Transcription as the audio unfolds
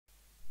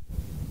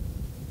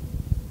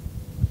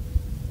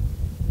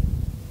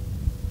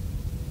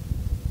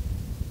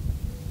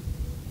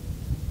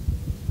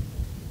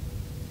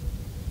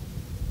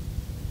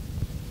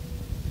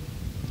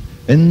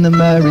In the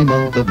merry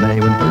month of May,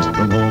 when first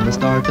from home I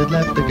started,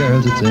 left the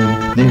girls at soon,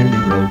 nearly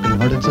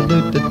broken-hearted,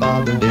 saluted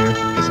father dear,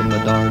 kissing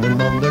my darling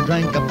mother,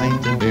 drank a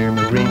pint of beer,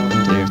 my grief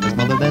and tears. This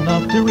mother then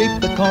off to reap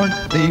the corn,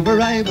 leave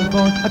where I was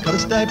born. I cut a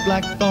stout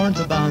black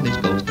thorns, a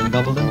bandage post, and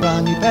gobbled and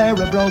brandy pair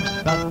of brogues,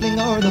 rattling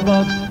o'er the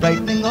bogs,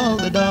 frightening all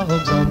the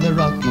dogs on the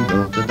rocky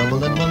road to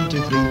Dublin. 1,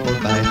 2, 3, 4,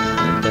 5.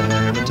 Took the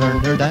hare and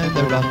turned her down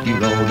the rocky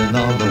road, and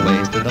all the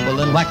ways to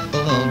Dublin, whack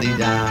below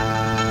da.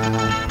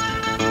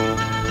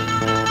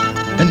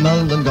 In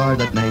Mullingar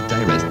that night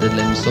I rested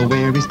limbs so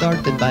weary,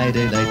 started by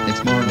daylight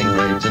next morning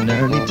bright and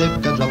early, took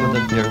a drop of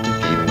the beer to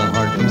keep my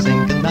heart from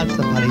sinking, that's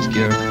the Paddy's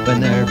cure.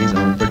 When Nervy's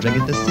on for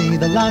drinking to see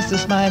the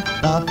lasses smile,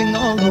 laughing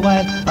all the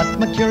while at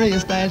my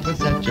curious styles, but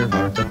set your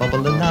heart a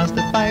bubble and asked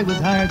if I was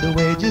hard, the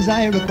wages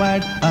I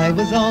required. I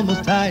was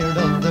almost tired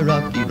of the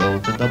rocky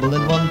road to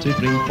Dublin. 1, 2,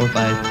 3, 4, 5.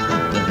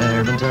 Cut the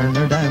hare and turned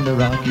her down the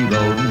rocky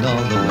road, and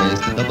all the ways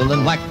to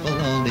Dublin, whack below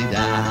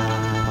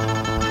da.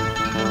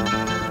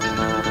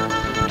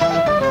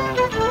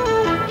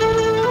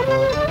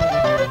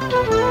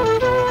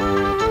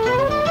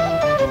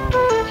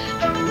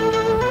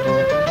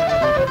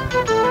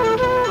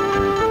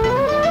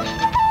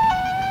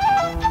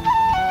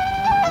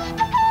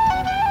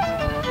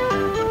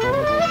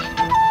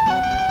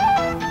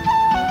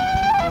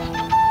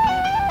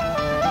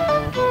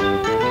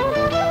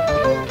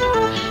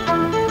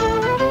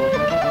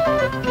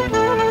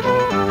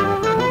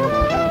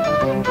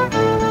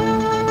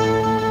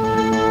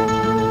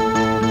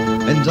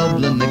 In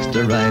Dublin next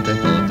arrived, I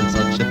thought it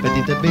such a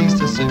pity to be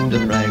so soon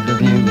deprived of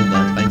view of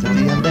that fine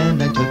city, and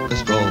then I took a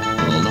stroll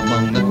all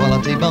among the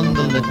quality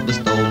bundle that was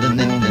stolen.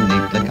 In a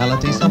neat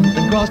locality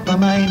something crossed my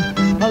mind,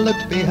 I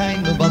looked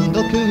behind the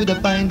bundle, could I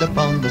find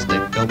upon the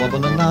stick a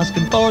wobble and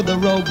asking for the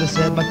rogue. They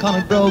said my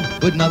conic brogue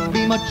would not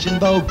be much in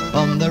vogue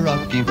on the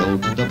rocky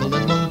road to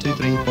Dublin. 1, 2,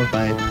 3, 4,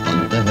 5.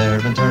 Hunt the hare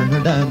and turn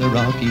her down the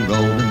rocky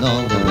road, and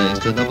all the ways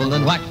to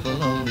Dublin, whack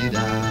below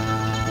da.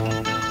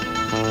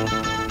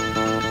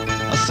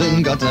 I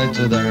soon got out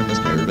to there, my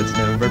spirits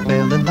never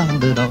failed, and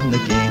landed on the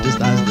quay just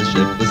as the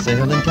ship was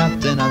sailing.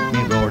 Captain at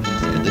me roared,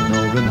 said there'd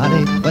no room had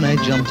he. When I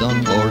jumped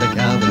on board a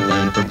cabin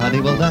bound for Paddy,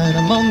 well down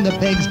among the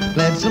pigs,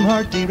 played some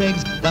hearty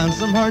rigs, danced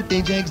some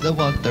hearty jigs. The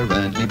water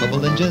around me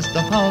bubbling just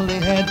a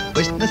Holyhead,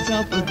 wished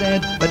myself was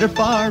dead, better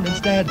far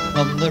instead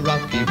on the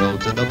rocky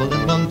road to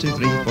Dublin. 1, 2,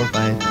 3, 4,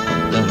 5.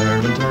 Hunt the hare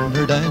and turned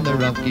her down the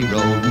rocky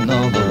road, and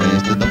all the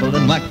ways to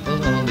Dublin, whack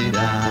below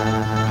da.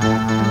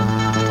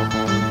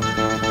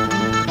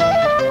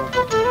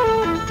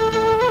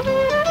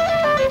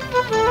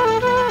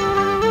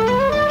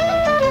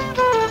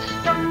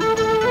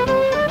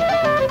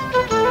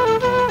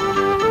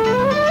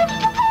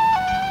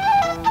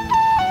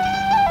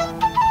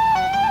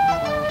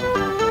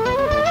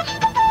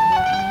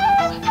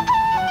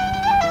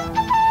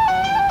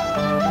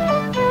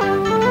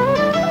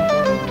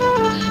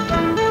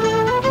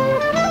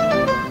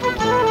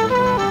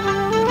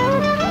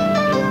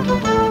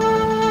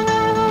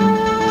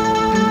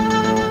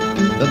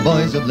 The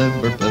boys of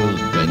Liverpool,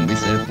 when we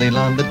safely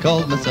landed,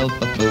 called myself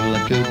a fool.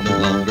 I could no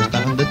longer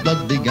stand it,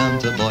 blood began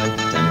to boil.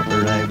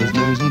 Temper I was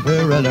losing,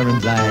 poor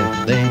Elleran's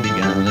eye. They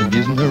began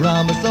abusing her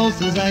arm, so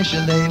says I,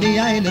 shillelagh,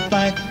 I let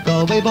fly.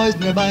 Galway boys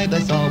nearby, they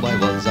saw I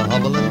was a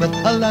hobbling with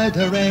a loud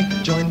hooray.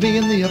 Joined me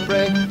in the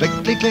affray,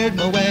 quickly cleared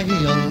my way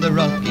on the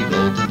rocky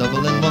road to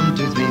Dublin. 1,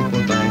 2, 3,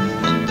 4, 5.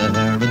 Hunt the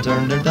hare and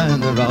turned her down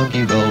the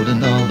rocky road,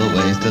 and all the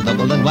ways to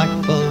Dublin,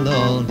 whack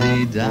below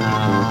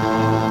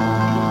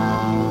da.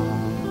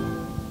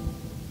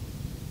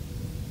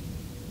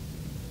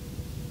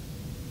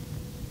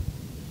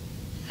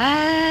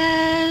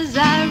 As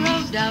I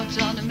rode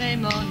out on a May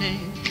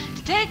morning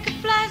to take a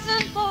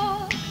pleasant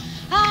walk,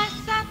 I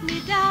sat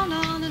me down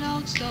on an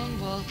old stone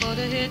wall for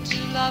to hear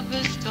two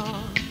lovers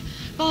talk,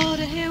 for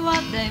to hear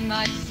what they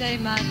might say,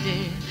 my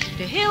dear,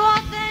 to hear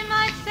what they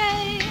might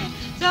say,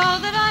 so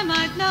that I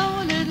might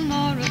know a little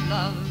more of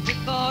love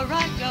before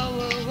I go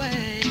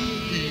away.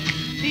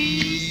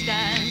 P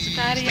stands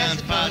for Paddy, I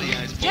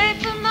suppose. J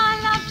for my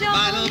love,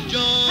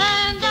 Joan.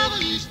 And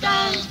W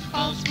stands for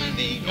false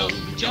flamingo.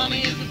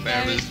 Johnny is the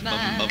fairest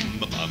man.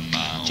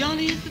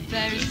 Johnny is the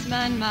fairest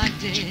man, my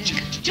dear.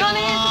 Johnny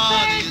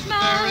is the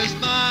fairest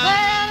man.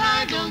 Well,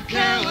 I don't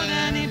care what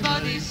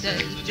anybody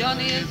says.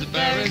 Johnny is the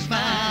fairest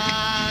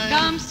man.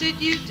 Come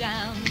sit you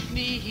down with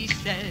me, he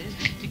said,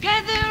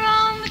 together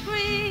on the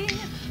green.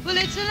 Well,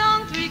 it's a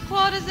long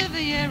 3/4 of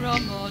a year or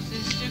more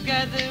since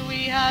together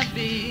we have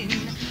been.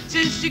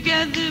 Since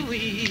together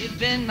we have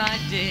been, my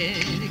dear.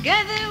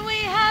 Together we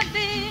have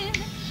been.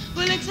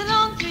 Well, it's a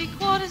long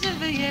 3/4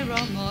 of a year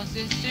or more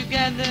since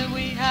together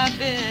we have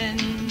been.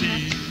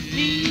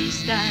 D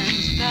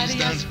stands for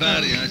Paddy, I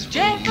suppose.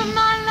 J for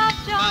my love,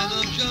 John.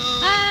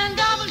 And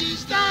W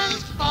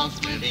stands for false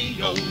with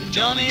ego.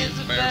 Johnny is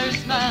the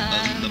fairest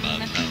man.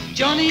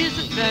 Johnny is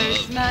the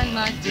fairest man,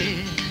 my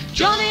dear.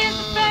 Johnny is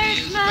the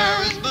fairest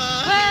man.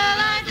 Well,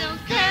 I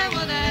don't care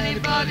what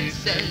anybody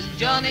says.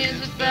 Johnny is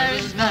the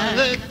fairest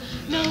man.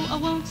 No, I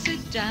won't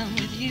sit down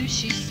with you,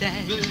 she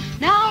said,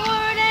 now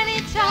or at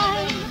any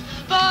time.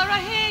 For I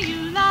hear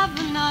you love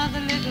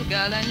another little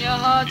girl, and your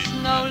heart's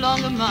no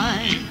longer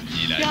mine.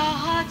 Your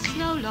heart's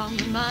no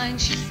longer mine,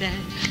 she said.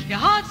 Your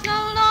heart's no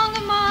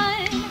longer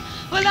mine.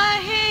 Well,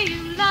 I hear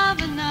you love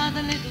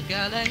another little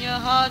girl, and your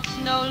heart's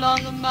no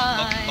longer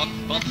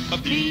mine.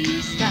 B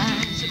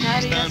stands for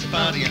Patty, I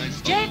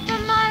suppose. J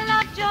for my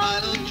love,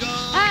 Jones.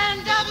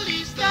 And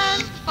W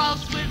stands for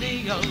false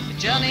Willie, oh.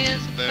 Johnny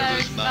is a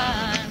Ferris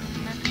man.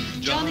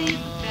 Johnny is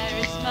a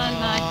Ferris man,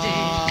 my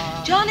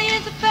dear. Johnny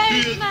is a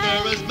Ferris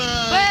man.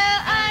 Well,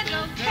 I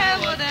don't care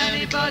what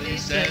anybody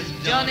says.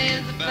 Johnny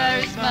is a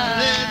Ferris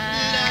man.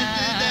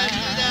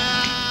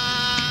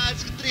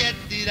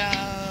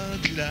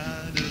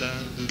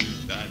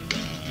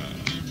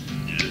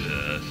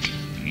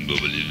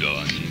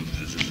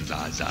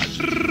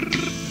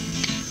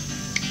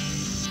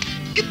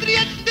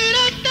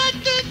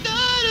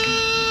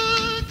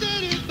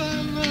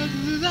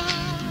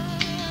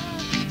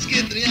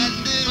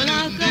 When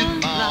I'll go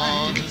and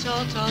climb a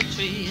tall, tall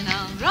tree, and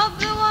I'll rub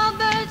the wild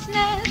bird's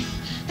nest.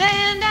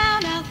 Laying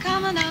down, I'll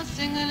come and I'll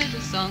sing a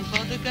little song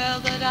for the girl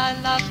that I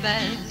love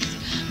best.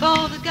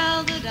 For the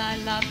girl that I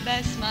love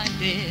best, my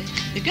dear.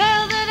 The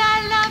girl that I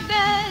love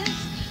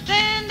best.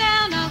 Laying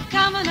down, I'll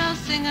come and I'll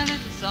sing a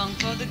little song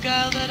for the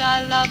girl that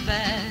I love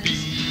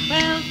best.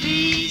 Well,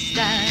 P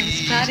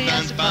stands for Patty,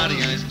 I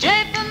suppose.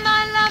 J for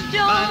my love,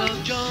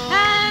 Jones.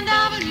 And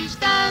W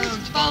stands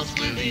for false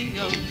Willie,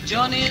 oh.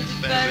 Johnny is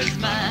a Ferris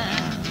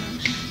man.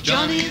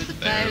 Johnny is a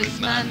Ferris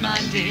man, my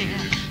dear.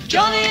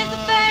 Johnny is a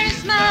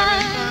Ferris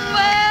man.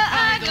 Well,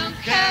 I don't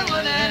care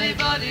what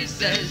anybody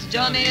says.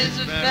 Johnny is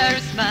a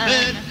Ferris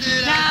man.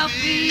 Now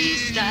P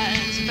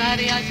stands for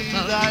Patty, I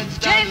suppose.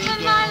 J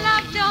for my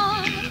love,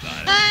 John.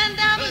 And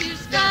W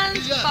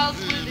stands for false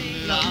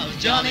Willie, oh.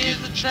 Johnny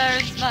is a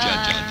Ferris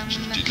man.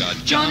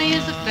 Johnny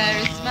is a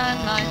Ferris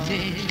man, my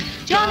dear.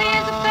 Johnny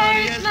is a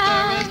Ferris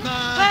man.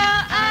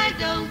 Well, I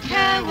don't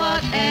care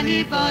what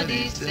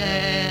anybody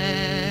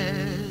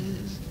says.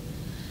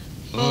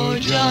 For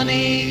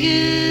Johnny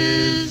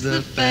is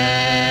the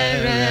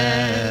fairest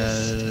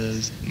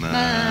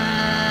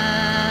man.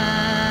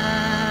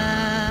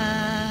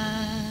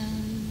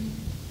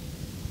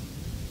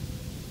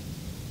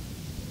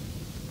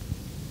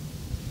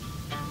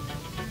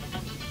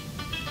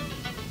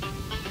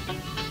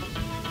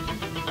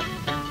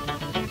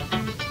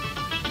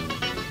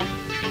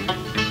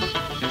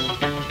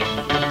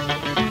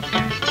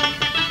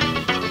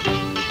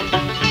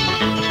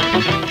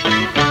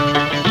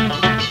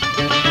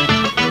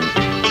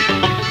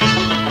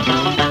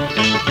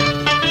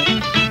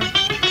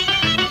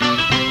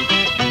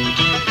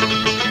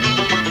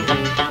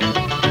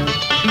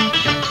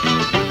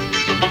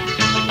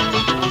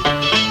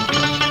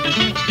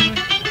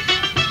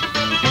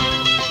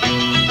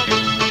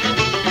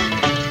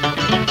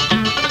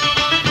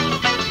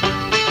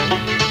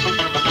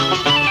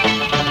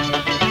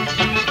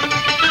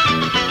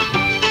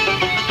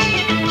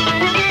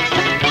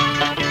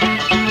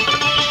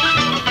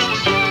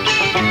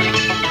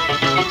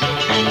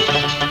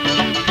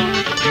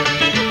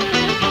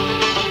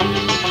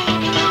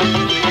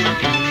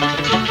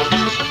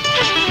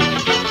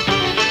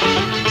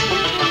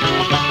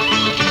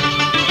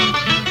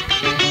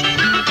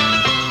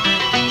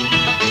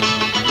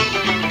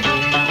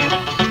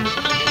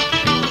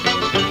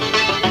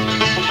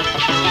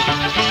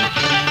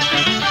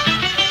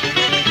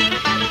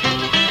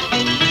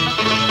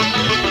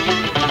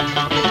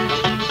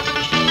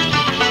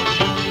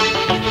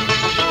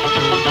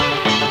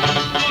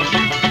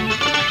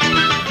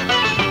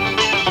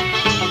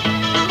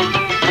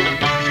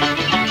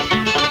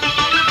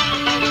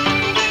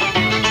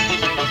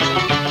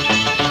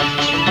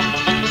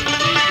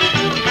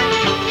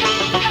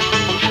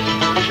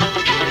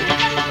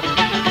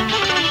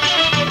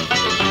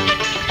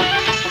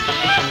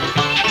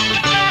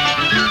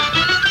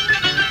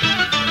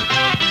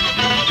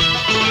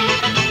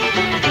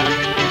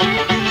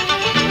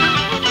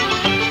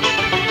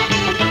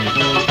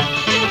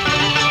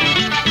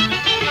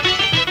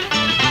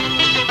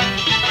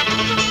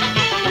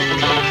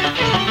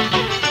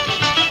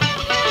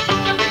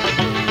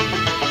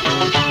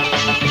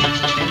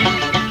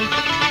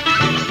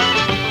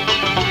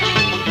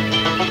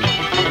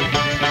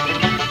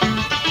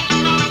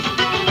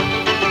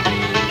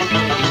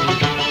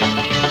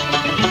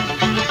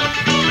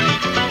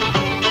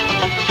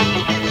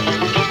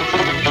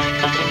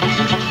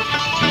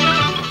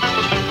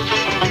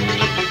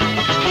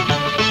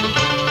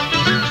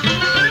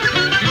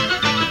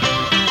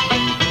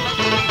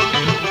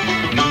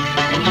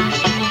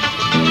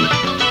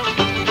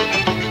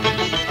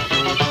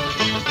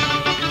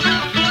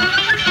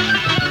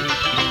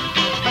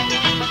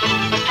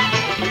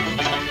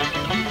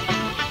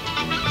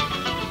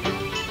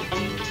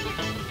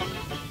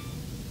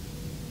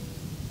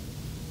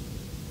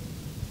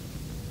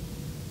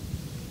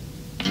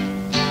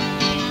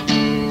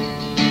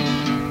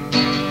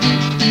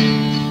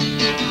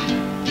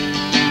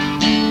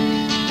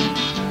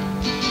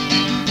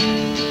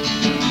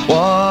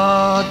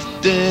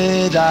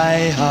 did I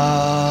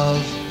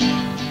have,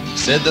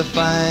 said the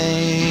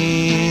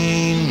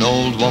fine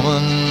old old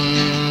woman,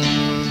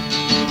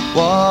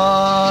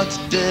 what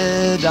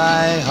did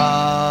I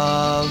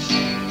have?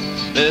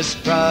 This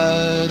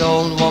proud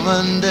old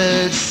woman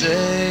did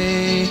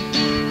say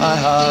I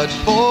had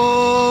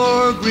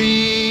 4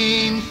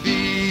 green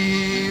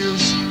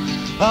fields,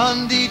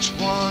 and each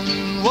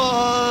one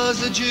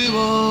was a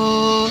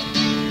jewel.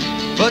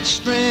 But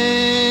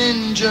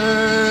strangers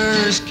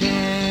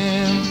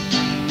came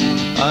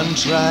and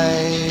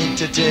tried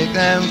to take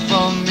them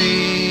from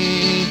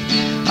me.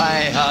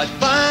 I had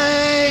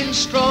 5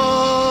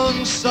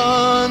 strong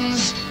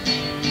sons,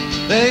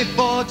 they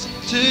fought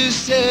to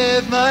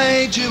save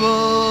my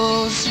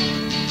jewels.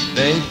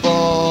 They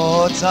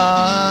fought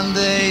and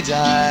they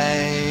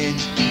died,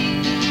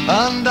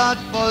 and that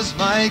was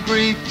my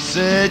grief,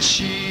 said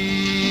she.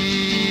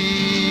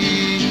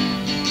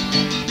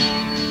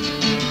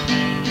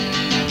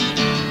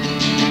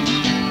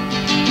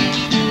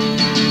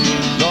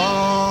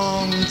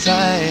 Long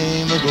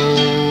time ago,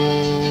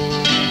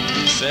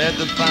 said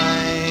the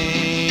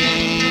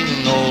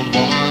fine old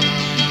woman,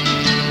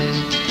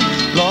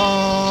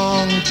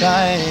 long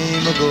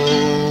time ago,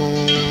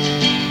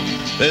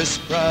 this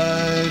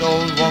proud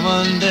old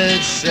woman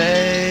did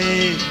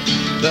say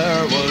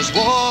there was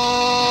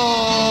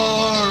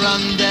war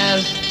and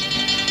death,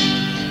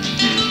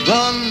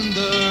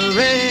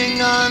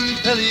 plundering and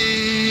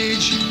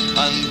pillage,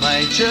 and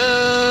my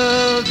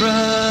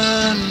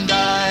children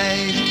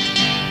died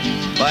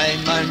by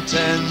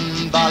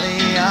mountain,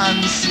 valley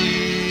and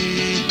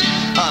sea,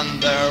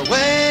 and their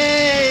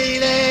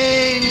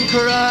wailing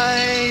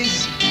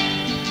cries,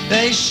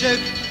 they shook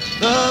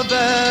the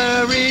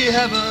very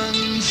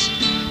heavens,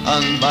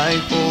 and my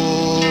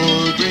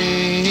 4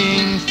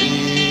 green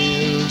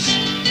fields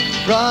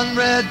ran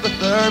red with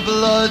their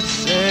blood,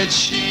 said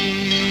she.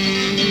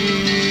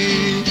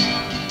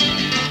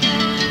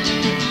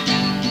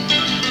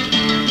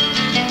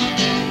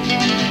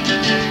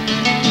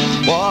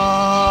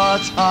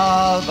 What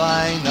have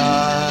I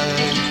now?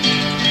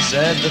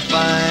 Said the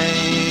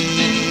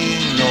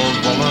fine old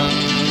woman.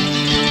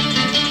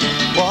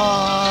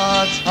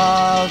 What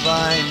have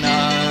I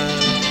now?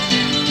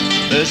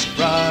 This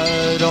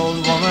proud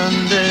old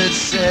woman did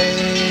say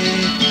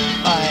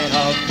I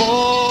have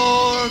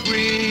 4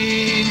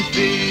 green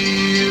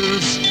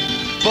fields,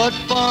 but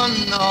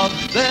one of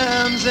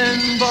them's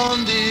in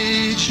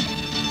bondage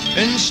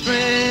in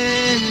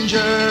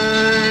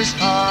strangers'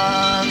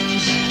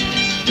 hands,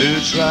 who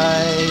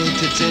tried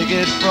to take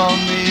it from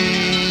me.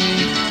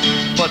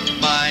 But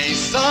my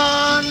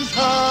sons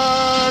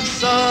have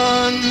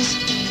sons,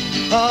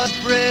 as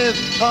brave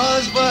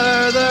as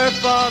were their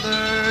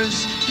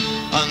fathers,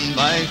 and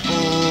my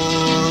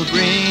 4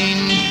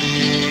 green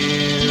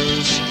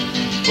fields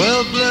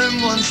will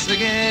bloom once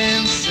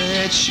again,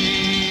 said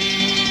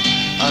she.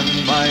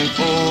 And my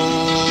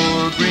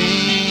 4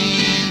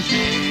 green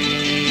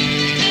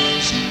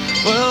fields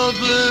will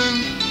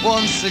bloom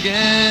once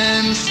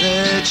again,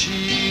 said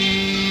she.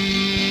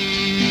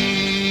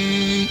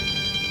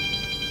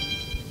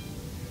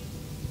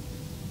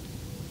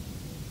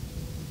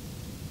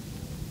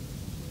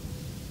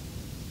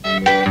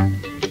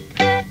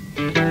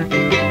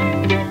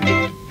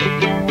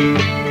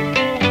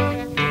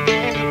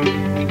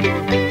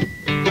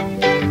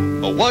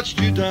 I watched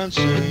you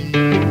dancing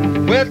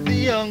with the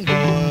young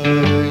boy,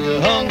 you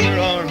hung your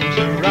arms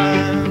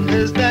around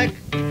his neck.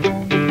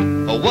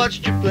 I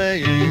watched you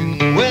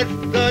playing with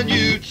the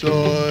new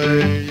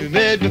toy, you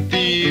made me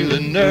feel a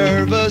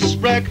nervous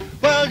wreck.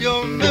 Well,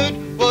 your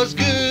mood was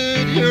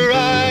good, your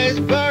eyes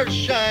were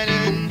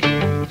shining,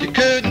 you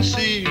couldn't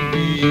see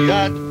me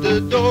at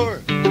the door.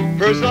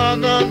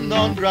 Persona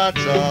non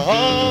grata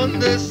on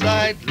the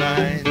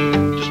sideline,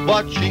 just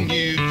watching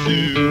you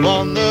two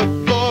on the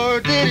floor.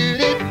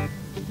 Did-did-dip,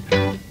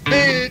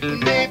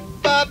 dip-dip,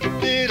 bop,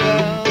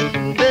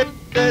 dip-dum,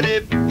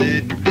 dip-dip,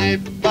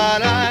 dip-dip,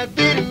 ba-da,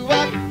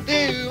 dip-wop,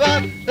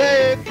 dip-wop,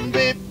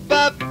 dip-dip,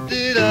 bop,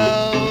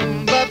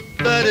 dip-dum, bop,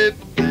 ba-dip,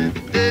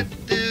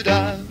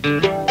 dip-dip-dip-da.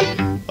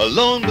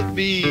 Alone with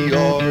me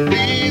or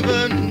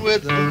even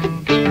with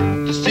him,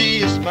 to see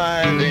you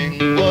smiling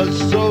was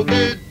so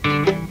good.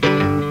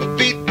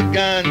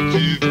 Began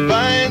to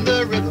find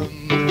the rhythm,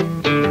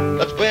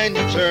 that's when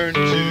you turned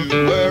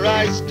to where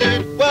I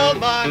stood. Well,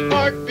 my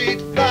heart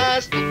beat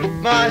fast,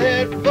 my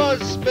head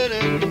was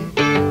spinning,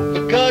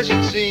 because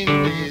you'd seen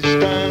me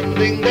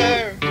standing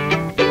there.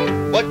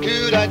 What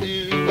could I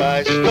do?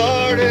 I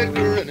started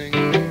grinning,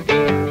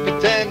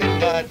 pretending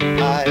that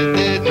I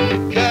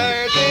didn't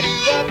care.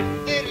 Did-do-wop,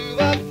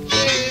 did-do-wop,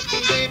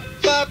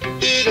 did-do-wop,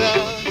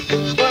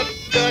 did-do-wop, wop,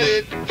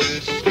 did-it,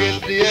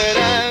 skip the end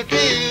out,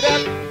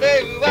 did-do-wop,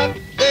 did-do-wop.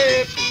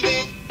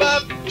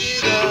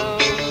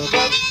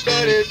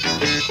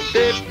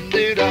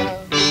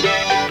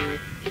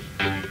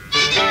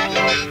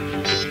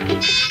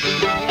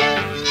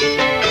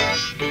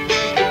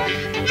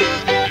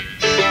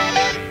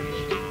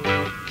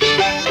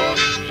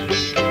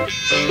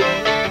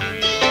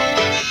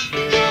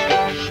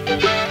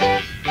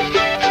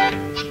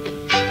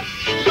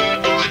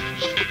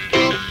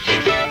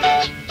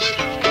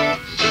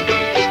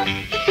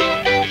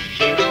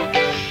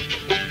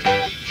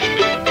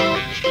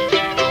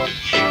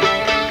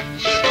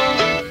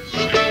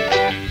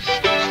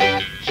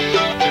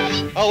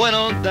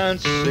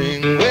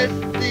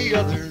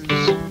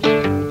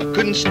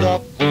 wouldn't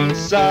stop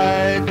once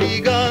I'd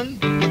begun.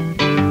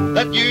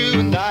 That you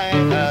and I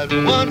had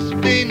once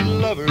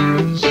been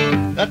lovers,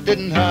 that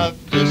didn't have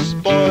to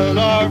spoil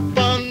our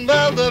fun.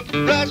 Well, the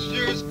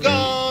pressure's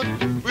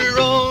gone, we're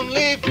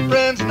only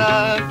friends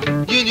now.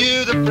 You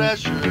knew the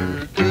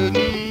pressure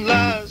couldn't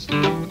last,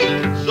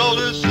 so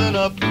loosen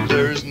up,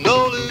 there's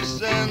no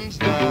loose ends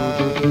now.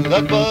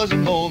 That was a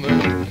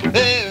moment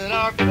in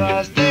our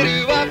past.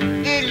 Did-do-wop,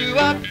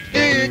 did-do-wop,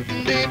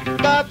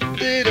 did-do-wop, did-do-wop,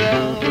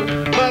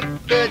 did-do-wop,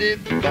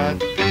 did-do-wop,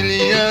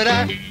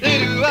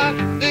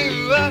 did-do-wop,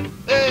 did-do-wop,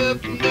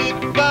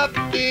 did-do-wop,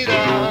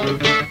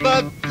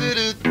 did-do-wop,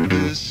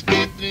 did-do-wop,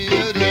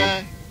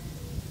 skid-do-wop.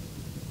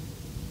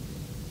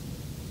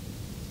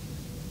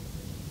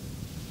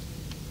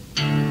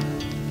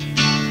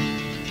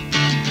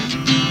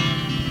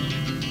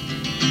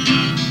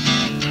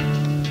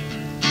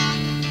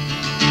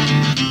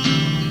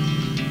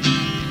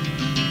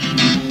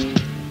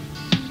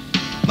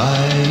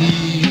 My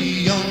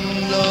young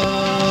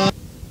love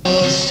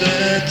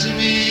said to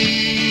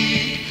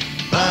me,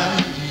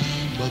 my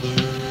mother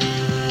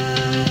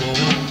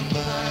won't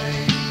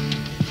mind,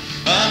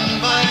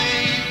 and my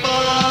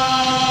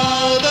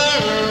father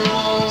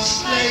won't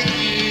slate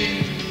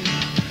you,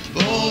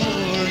 for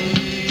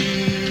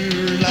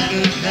you're like a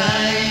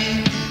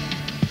kind,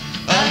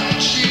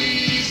 and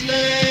she's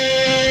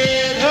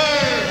laid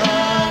her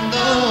hand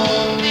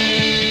on me,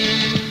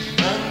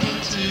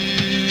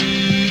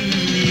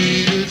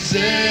 and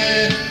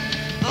say,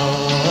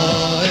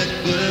 oh, it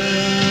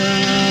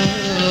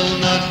will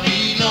not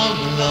be long,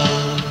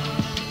 long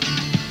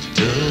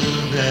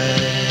till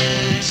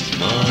next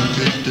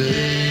market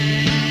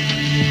day.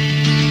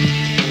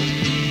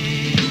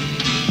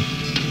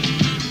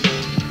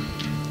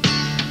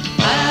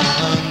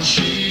 And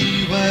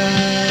she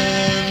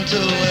went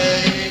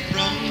away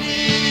from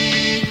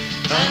me,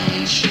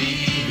 and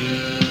she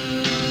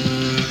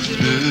moved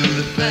through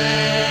the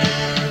fair,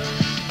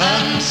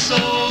 and so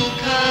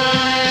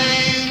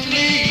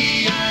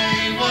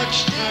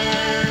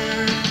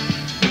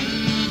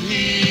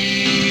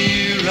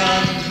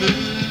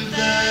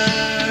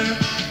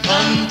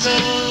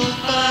until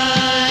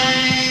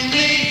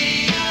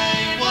finally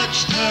I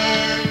watched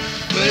her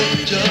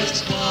with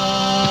just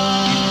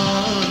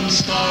one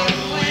star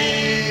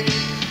awake,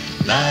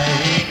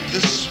 like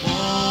the swan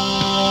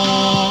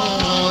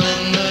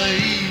in the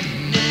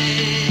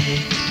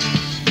evening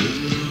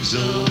moves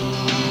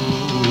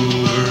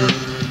over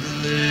the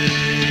lake.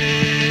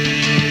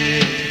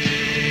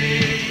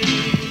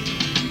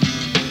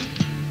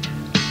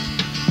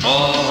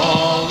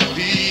 All the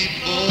people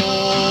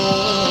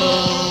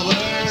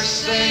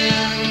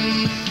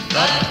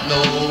that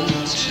no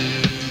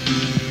two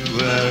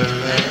were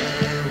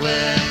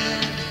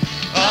wed,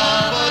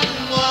 but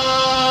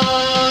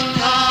one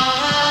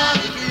had a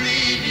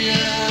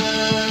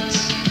grievance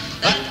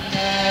that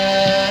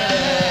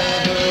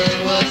never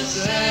was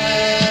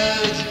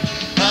said,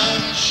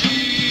 and she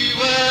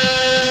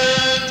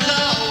went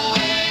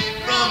away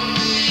from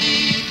me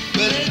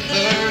with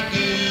her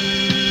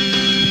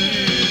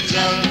goods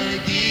and her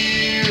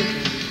gear,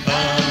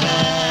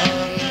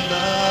 and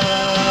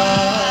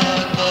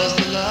that was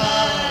the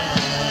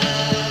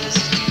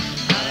last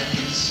I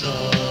saw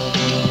of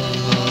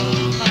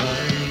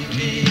my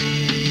dear.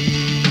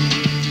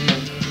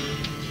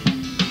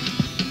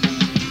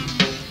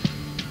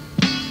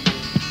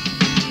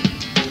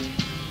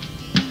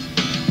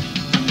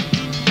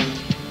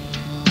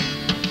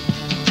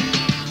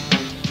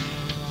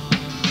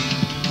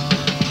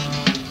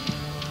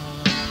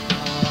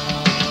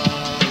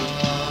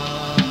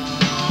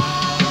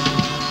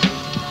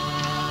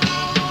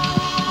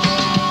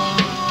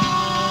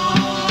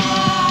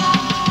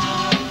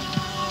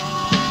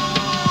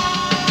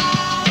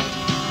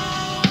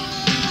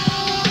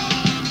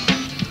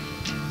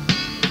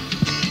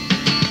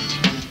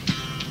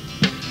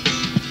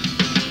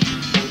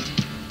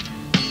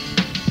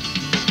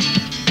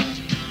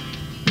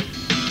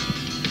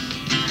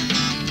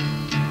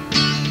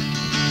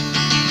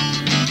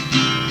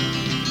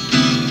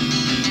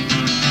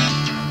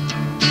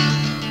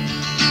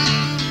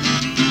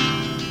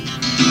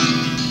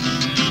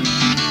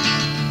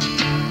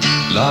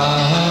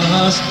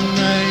 Last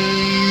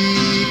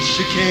night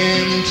she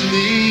came to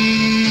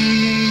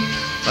me,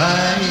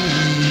 my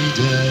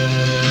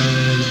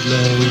dead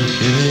love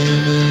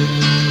came in,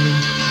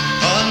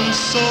 and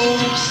so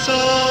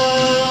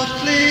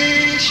softly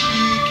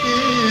she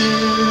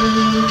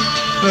came,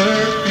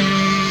 her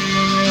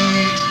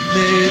feet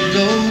made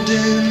no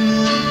din,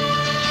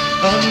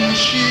 and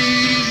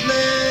she's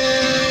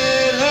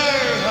laid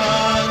her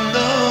hand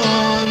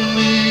on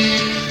me,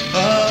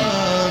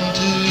 and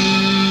to me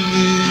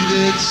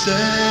did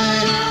say,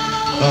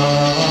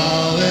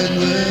 oh, it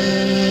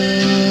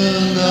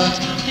will not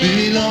be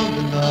long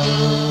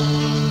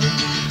now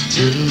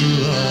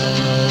till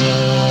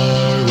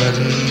our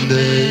wedding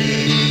day.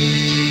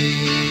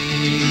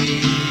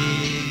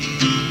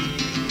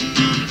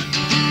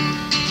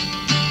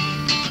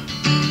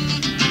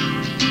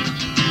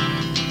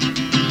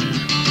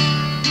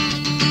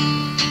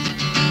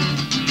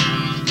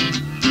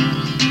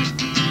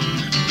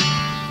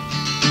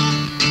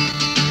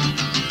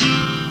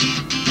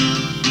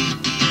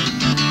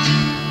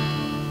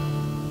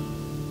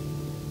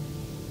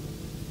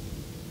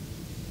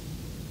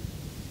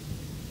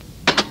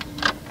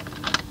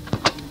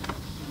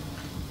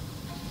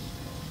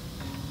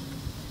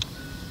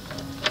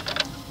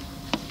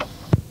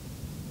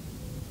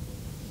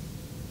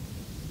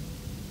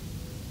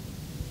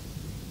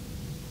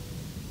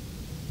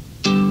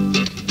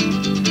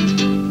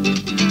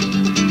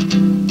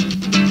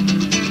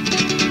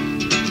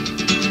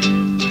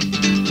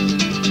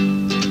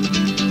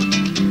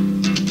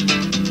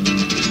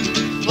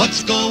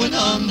 going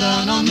on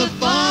down on the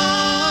farm?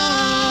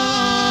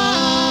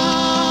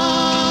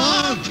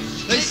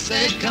 They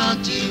say it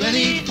can't do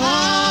any harm.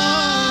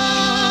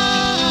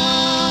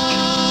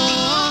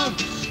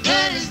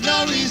 There is no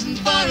reason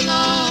for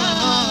alarm,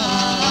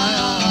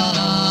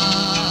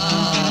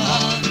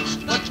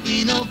 but we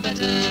know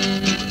better.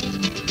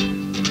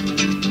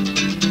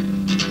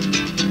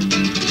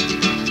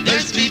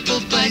 There's people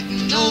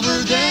fighting over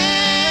there,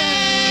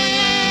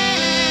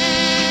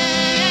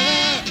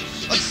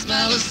 a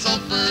smell of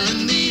sulfur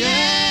in the air.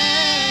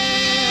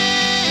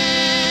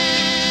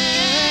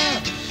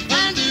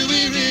 And do we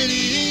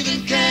really even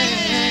care?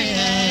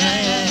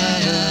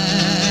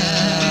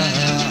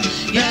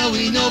 Yeah,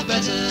 we know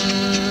better.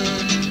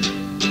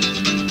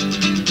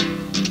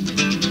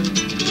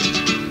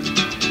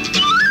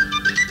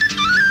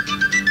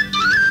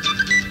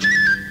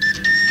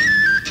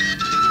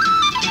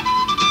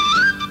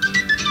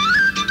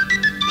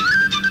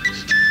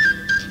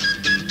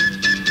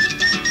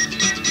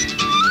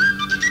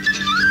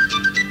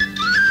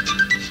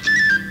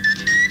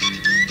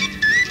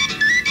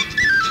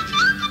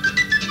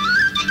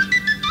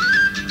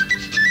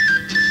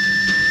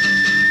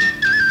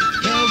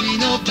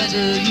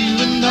 Better, you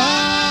and I.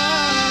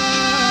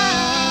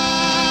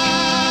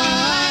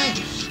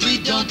 We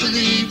don't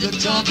believe the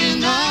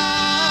talking eye.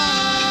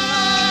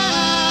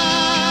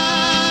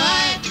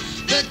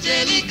 The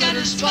daily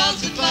gutters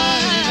falsify.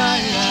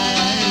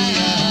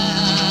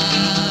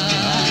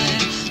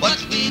 What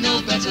we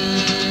know better.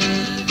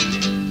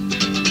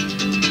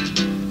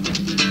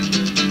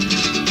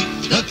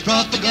 The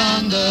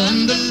propaganda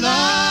and the lies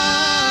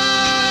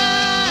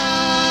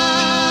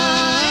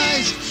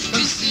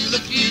conceal the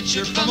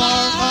future from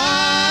our eyes,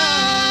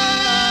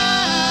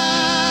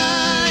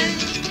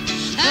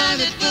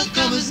 and it will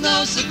come as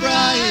no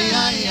surprise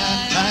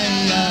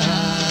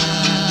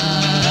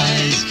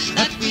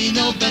that we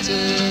know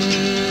better.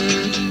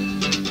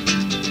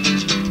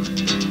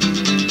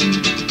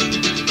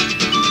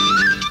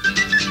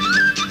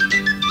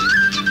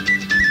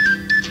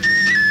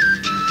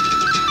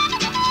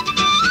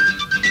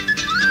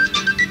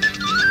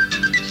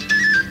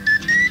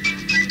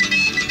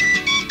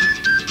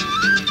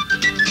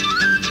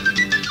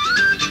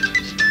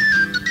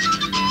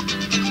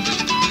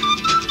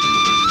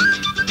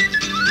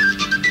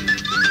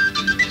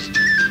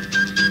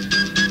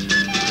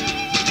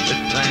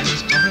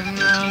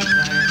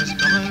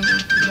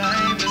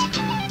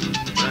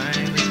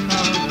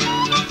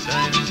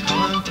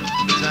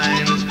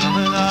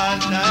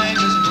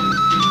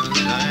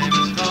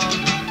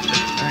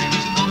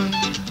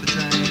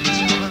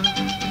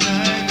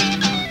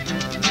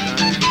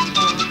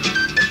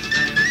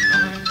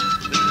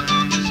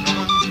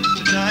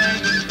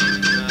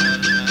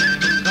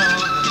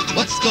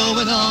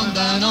 Going on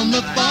down on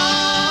the farm.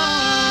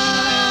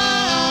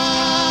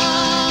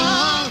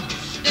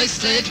 They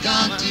say it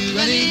can't do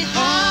any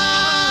harm.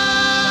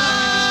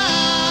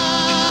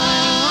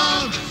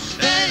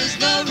 There is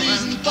no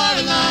reason for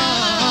alarm,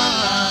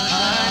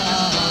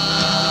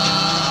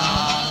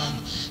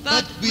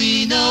 but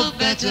we know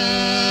better.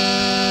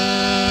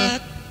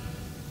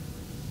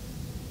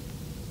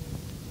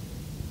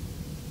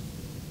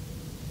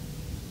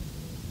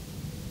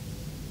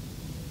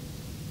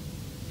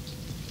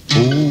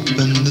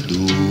 Open the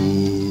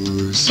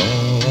door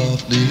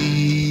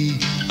softly,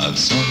 I've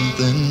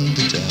something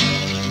to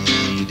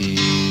tell you,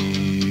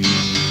 dear.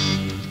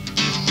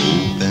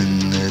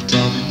 Open it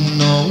up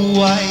no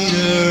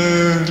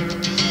wider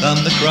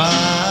than the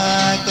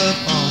crack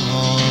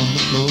upon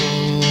the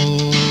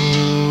floor.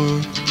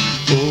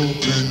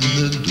 Open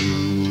the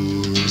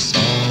door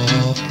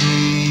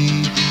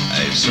softly,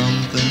 I've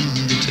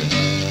something to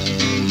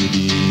tell you,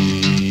 dear.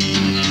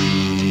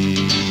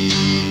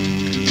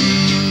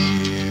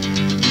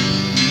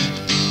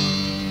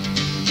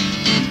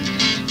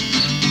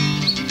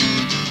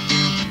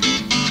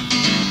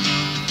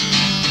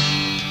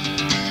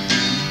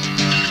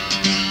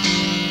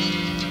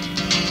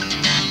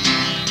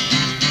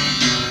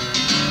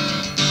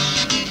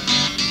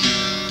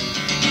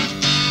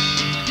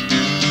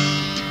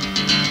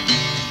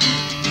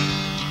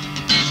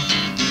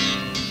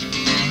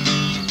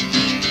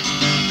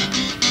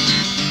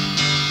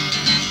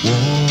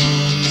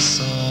 Warm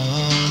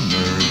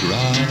summer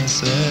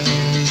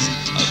grasses,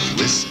 I've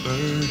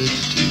whispered it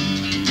to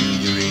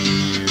your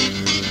ear.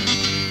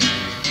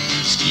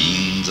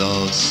 Streams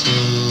of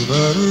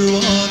silver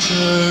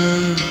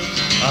water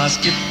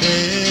ask you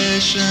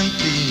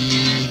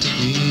patiently to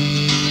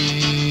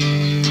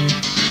hear.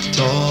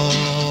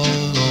 Tall,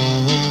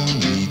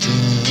 lonely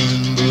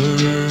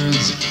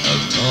timbers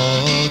have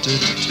taught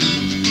it to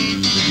the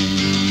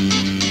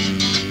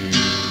deer.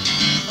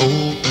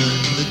 Open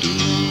the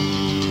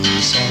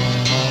door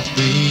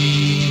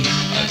softly,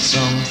 I've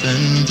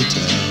something to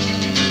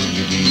tell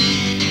you,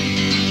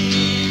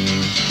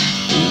 dear.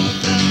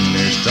 Open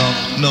it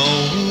up no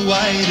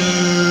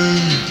wider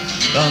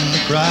than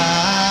the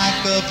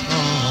crack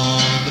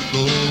upon the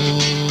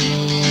floor.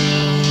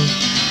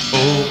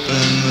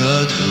 Open the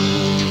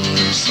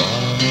door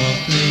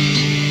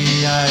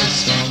softly, I've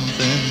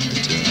something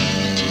to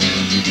tell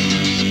you.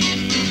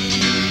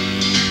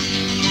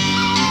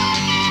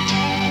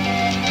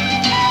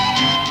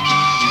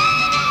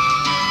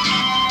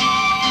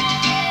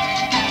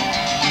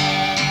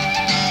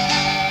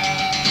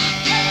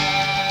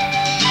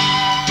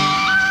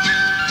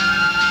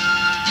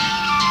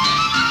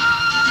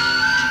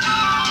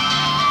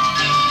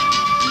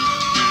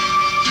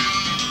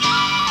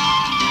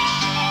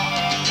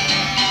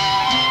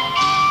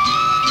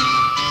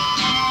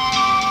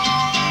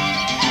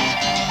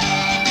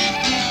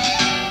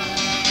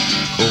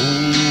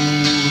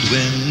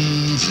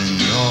 winds in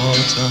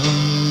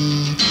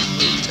autumn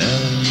will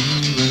tell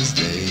you as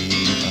they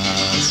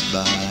pass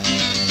by.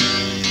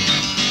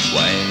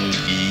 Wild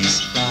geese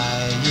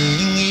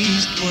flying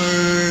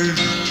eastward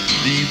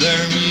leave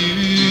their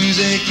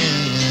music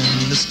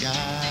in the sky.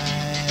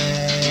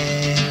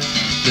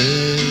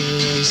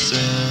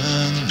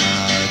 Listen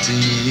at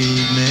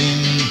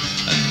evening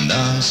and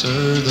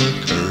answer the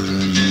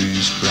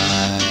curlew's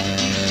cry.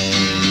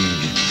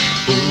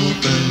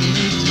 Open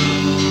the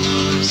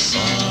door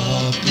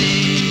softly,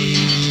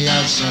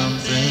 I've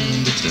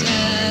something to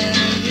tell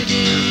you,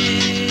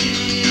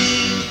 dear.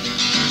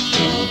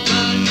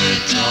 Open the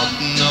top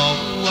no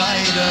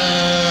wider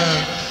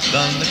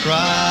than the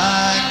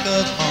crack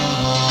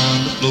upon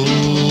the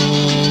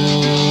floor.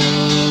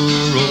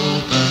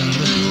 Open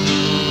the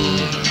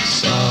door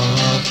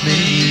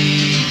softly,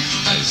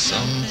 I've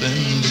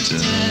something to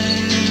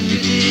tell you,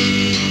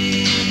 dear.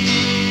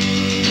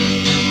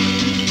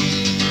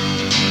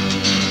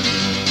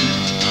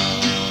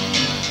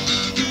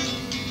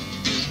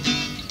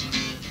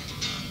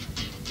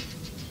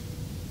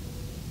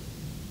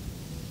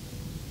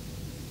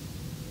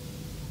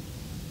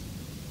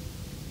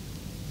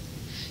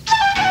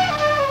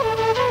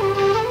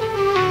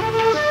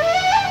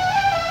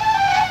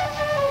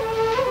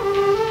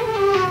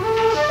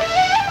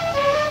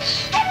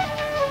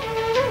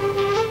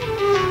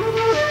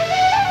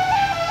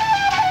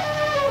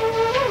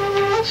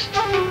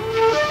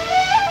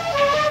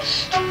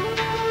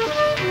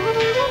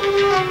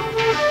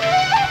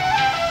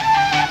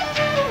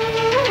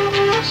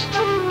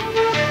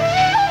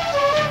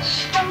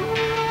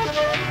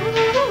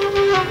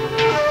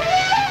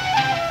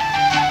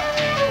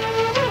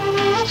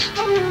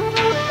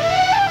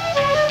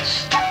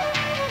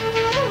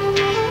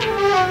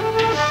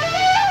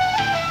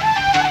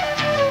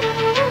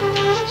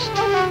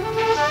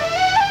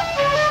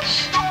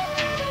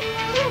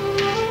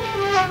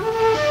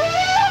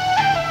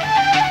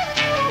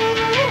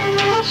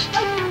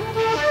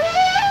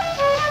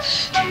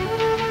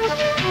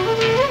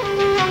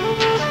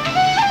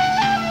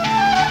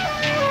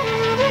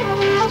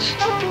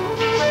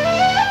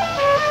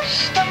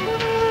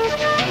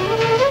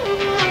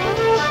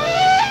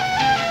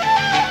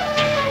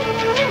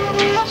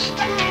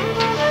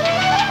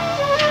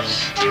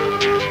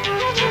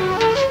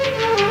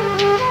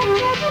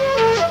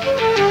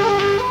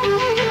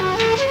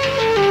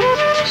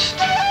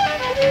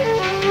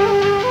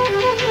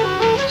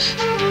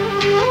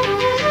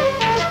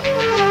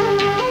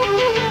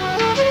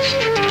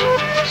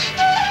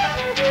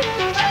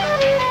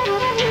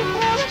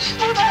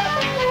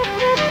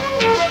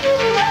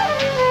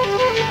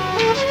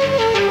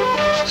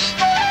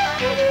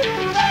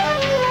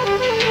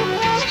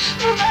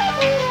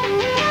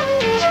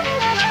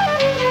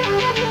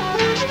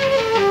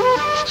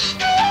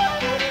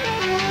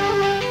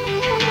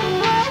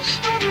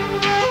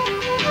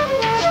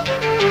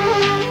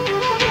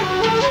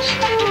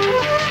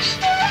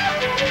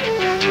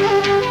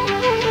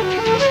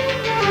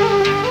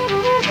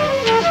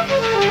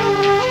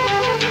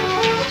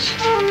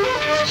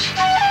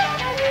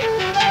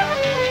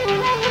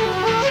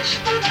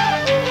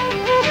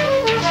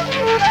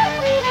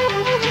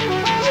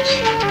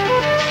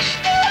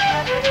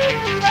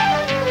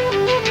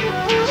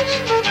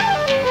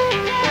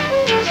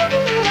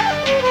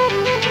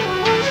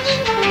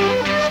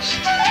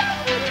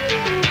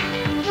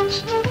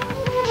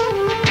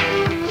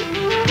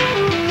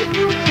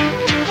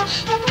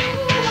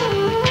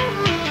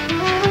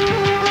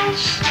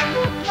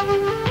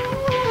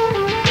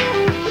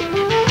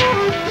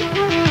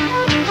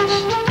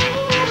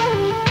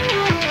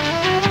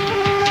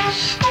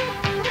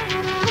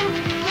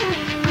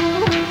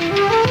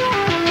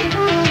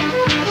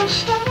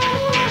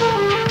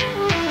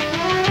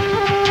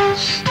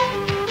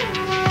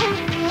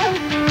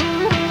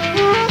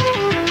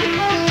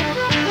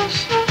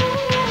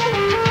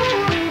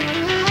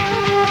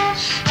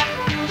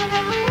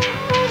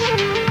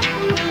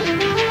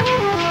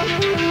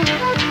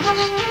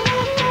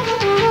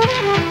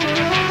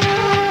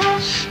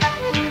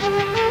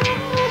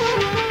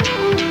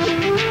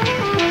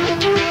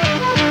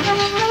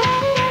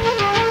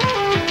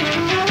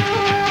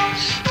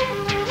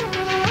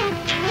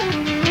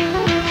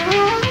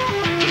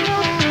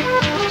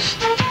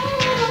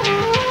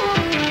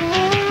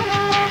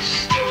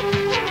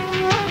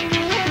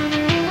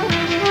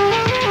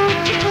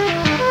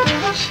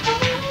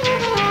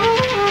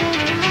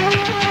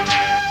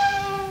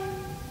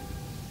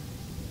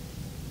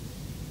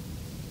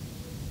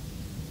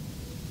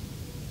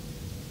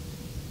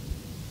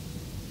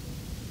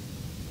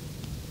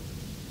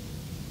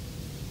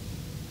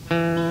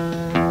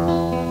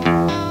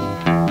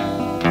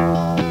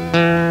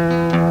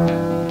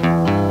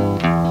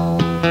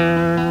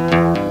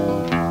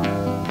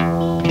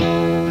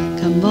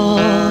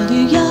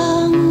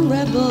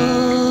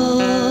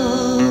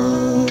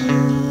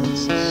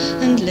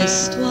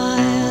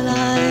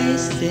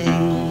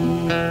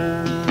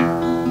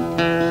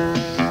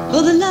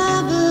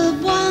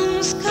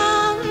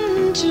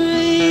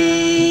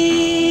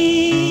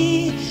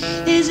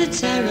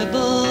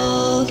 terrible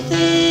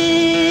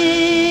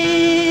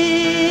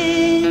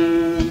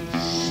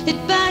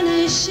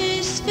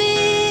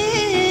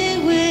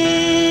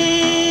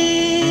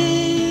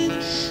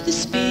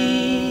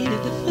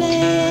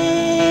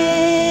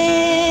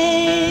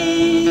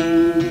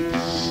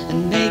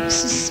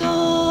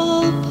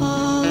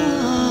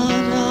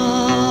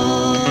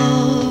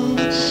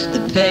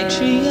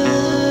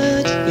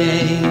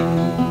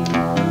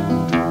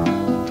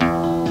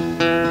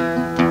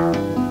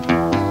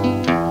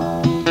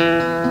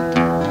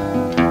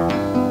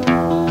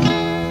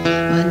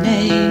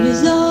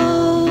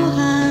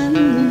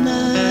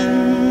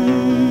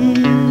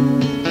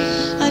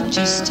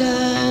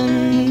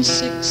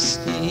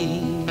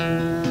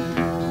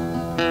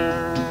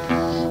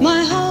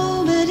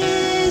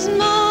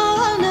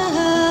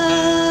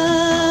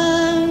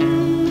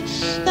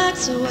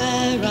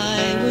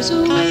was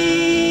a wean.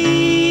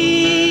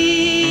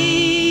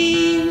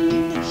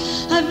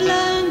 I've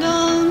learned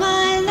all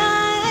my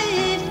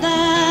life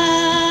that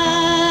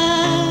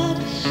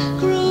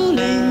cruel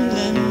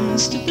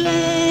England's to blame.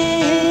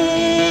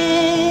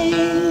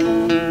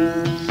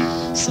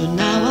 So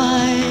now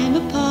I'm a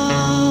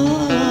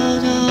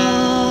part of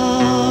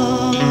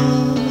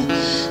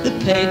the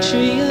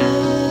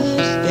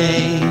patriot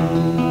game.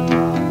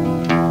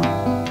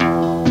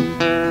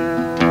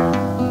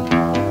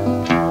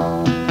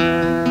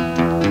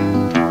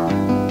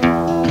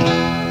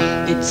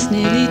 It's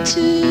nearly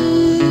 2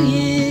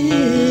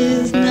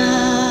 years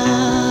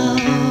now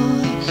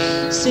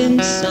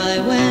since I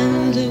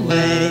went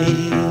away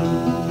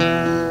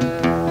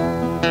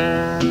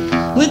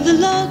with the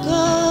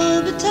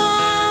local battalion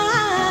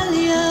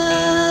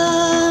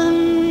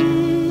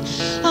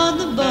of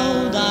the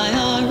bold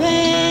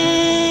IRA.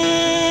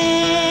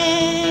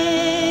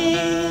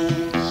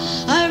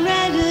 I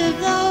read of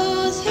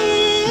those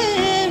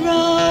heroes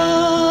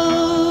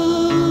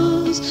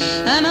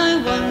and I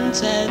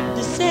wanted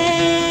the same.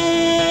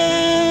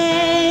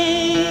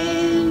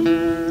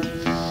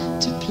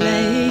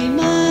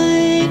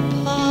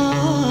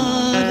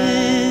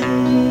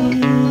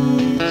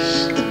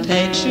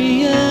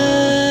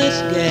 Patriot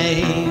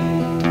game.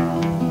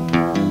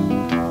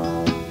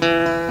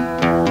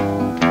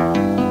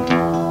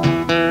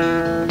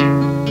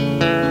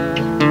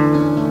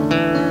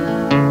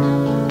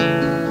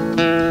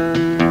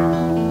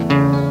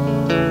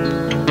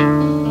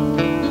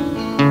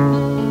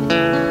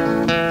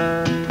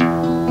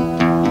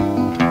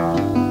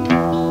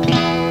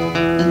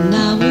 And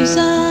now as I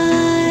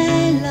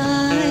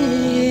lie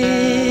here,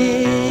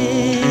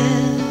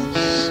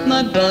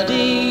 my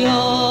body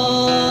all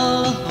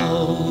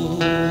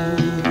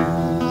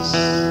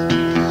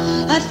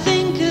I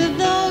think of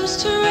those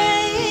traitors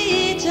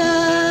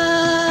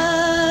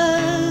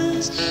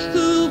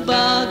who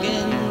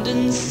bargained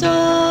and sold.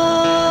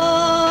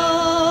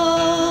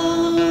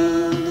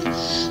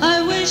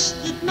 I wish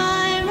that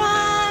my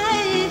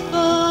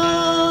rifle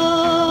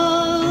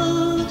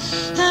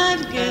had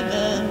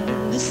given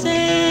the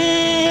same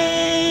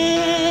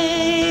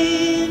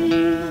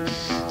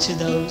to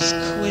those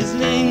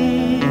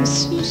quislings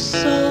who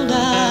sold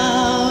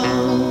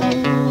out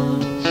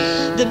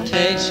the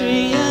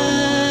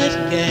patriot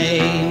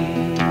game.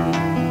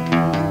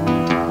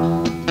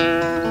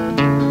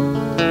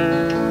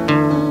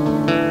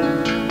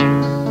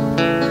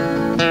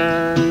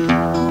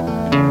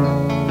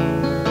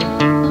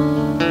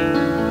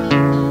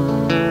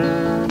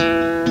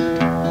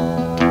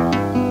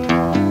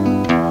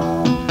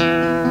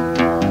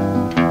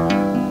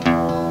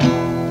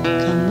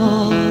 Come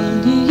on,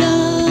 you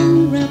young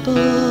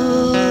rebels,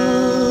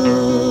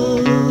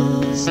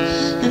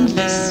 and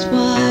list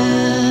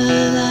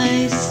while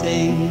I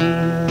sing.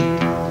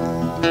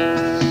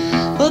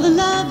 For the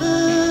love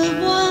of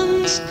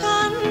one's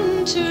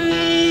country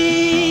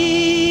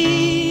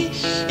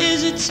is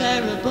a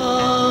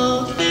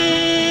terrible thing.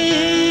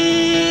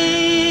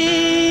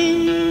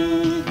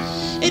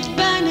 It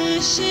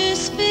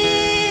banishes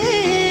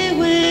fear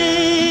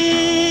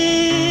with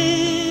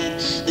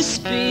the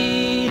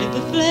speed of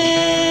the flame,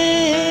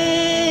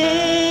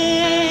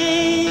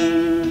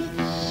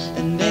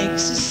 and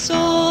makes us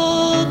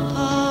all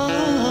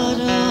part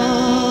of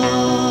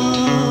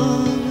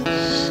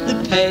the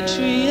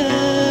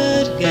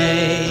patriot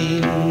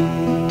game.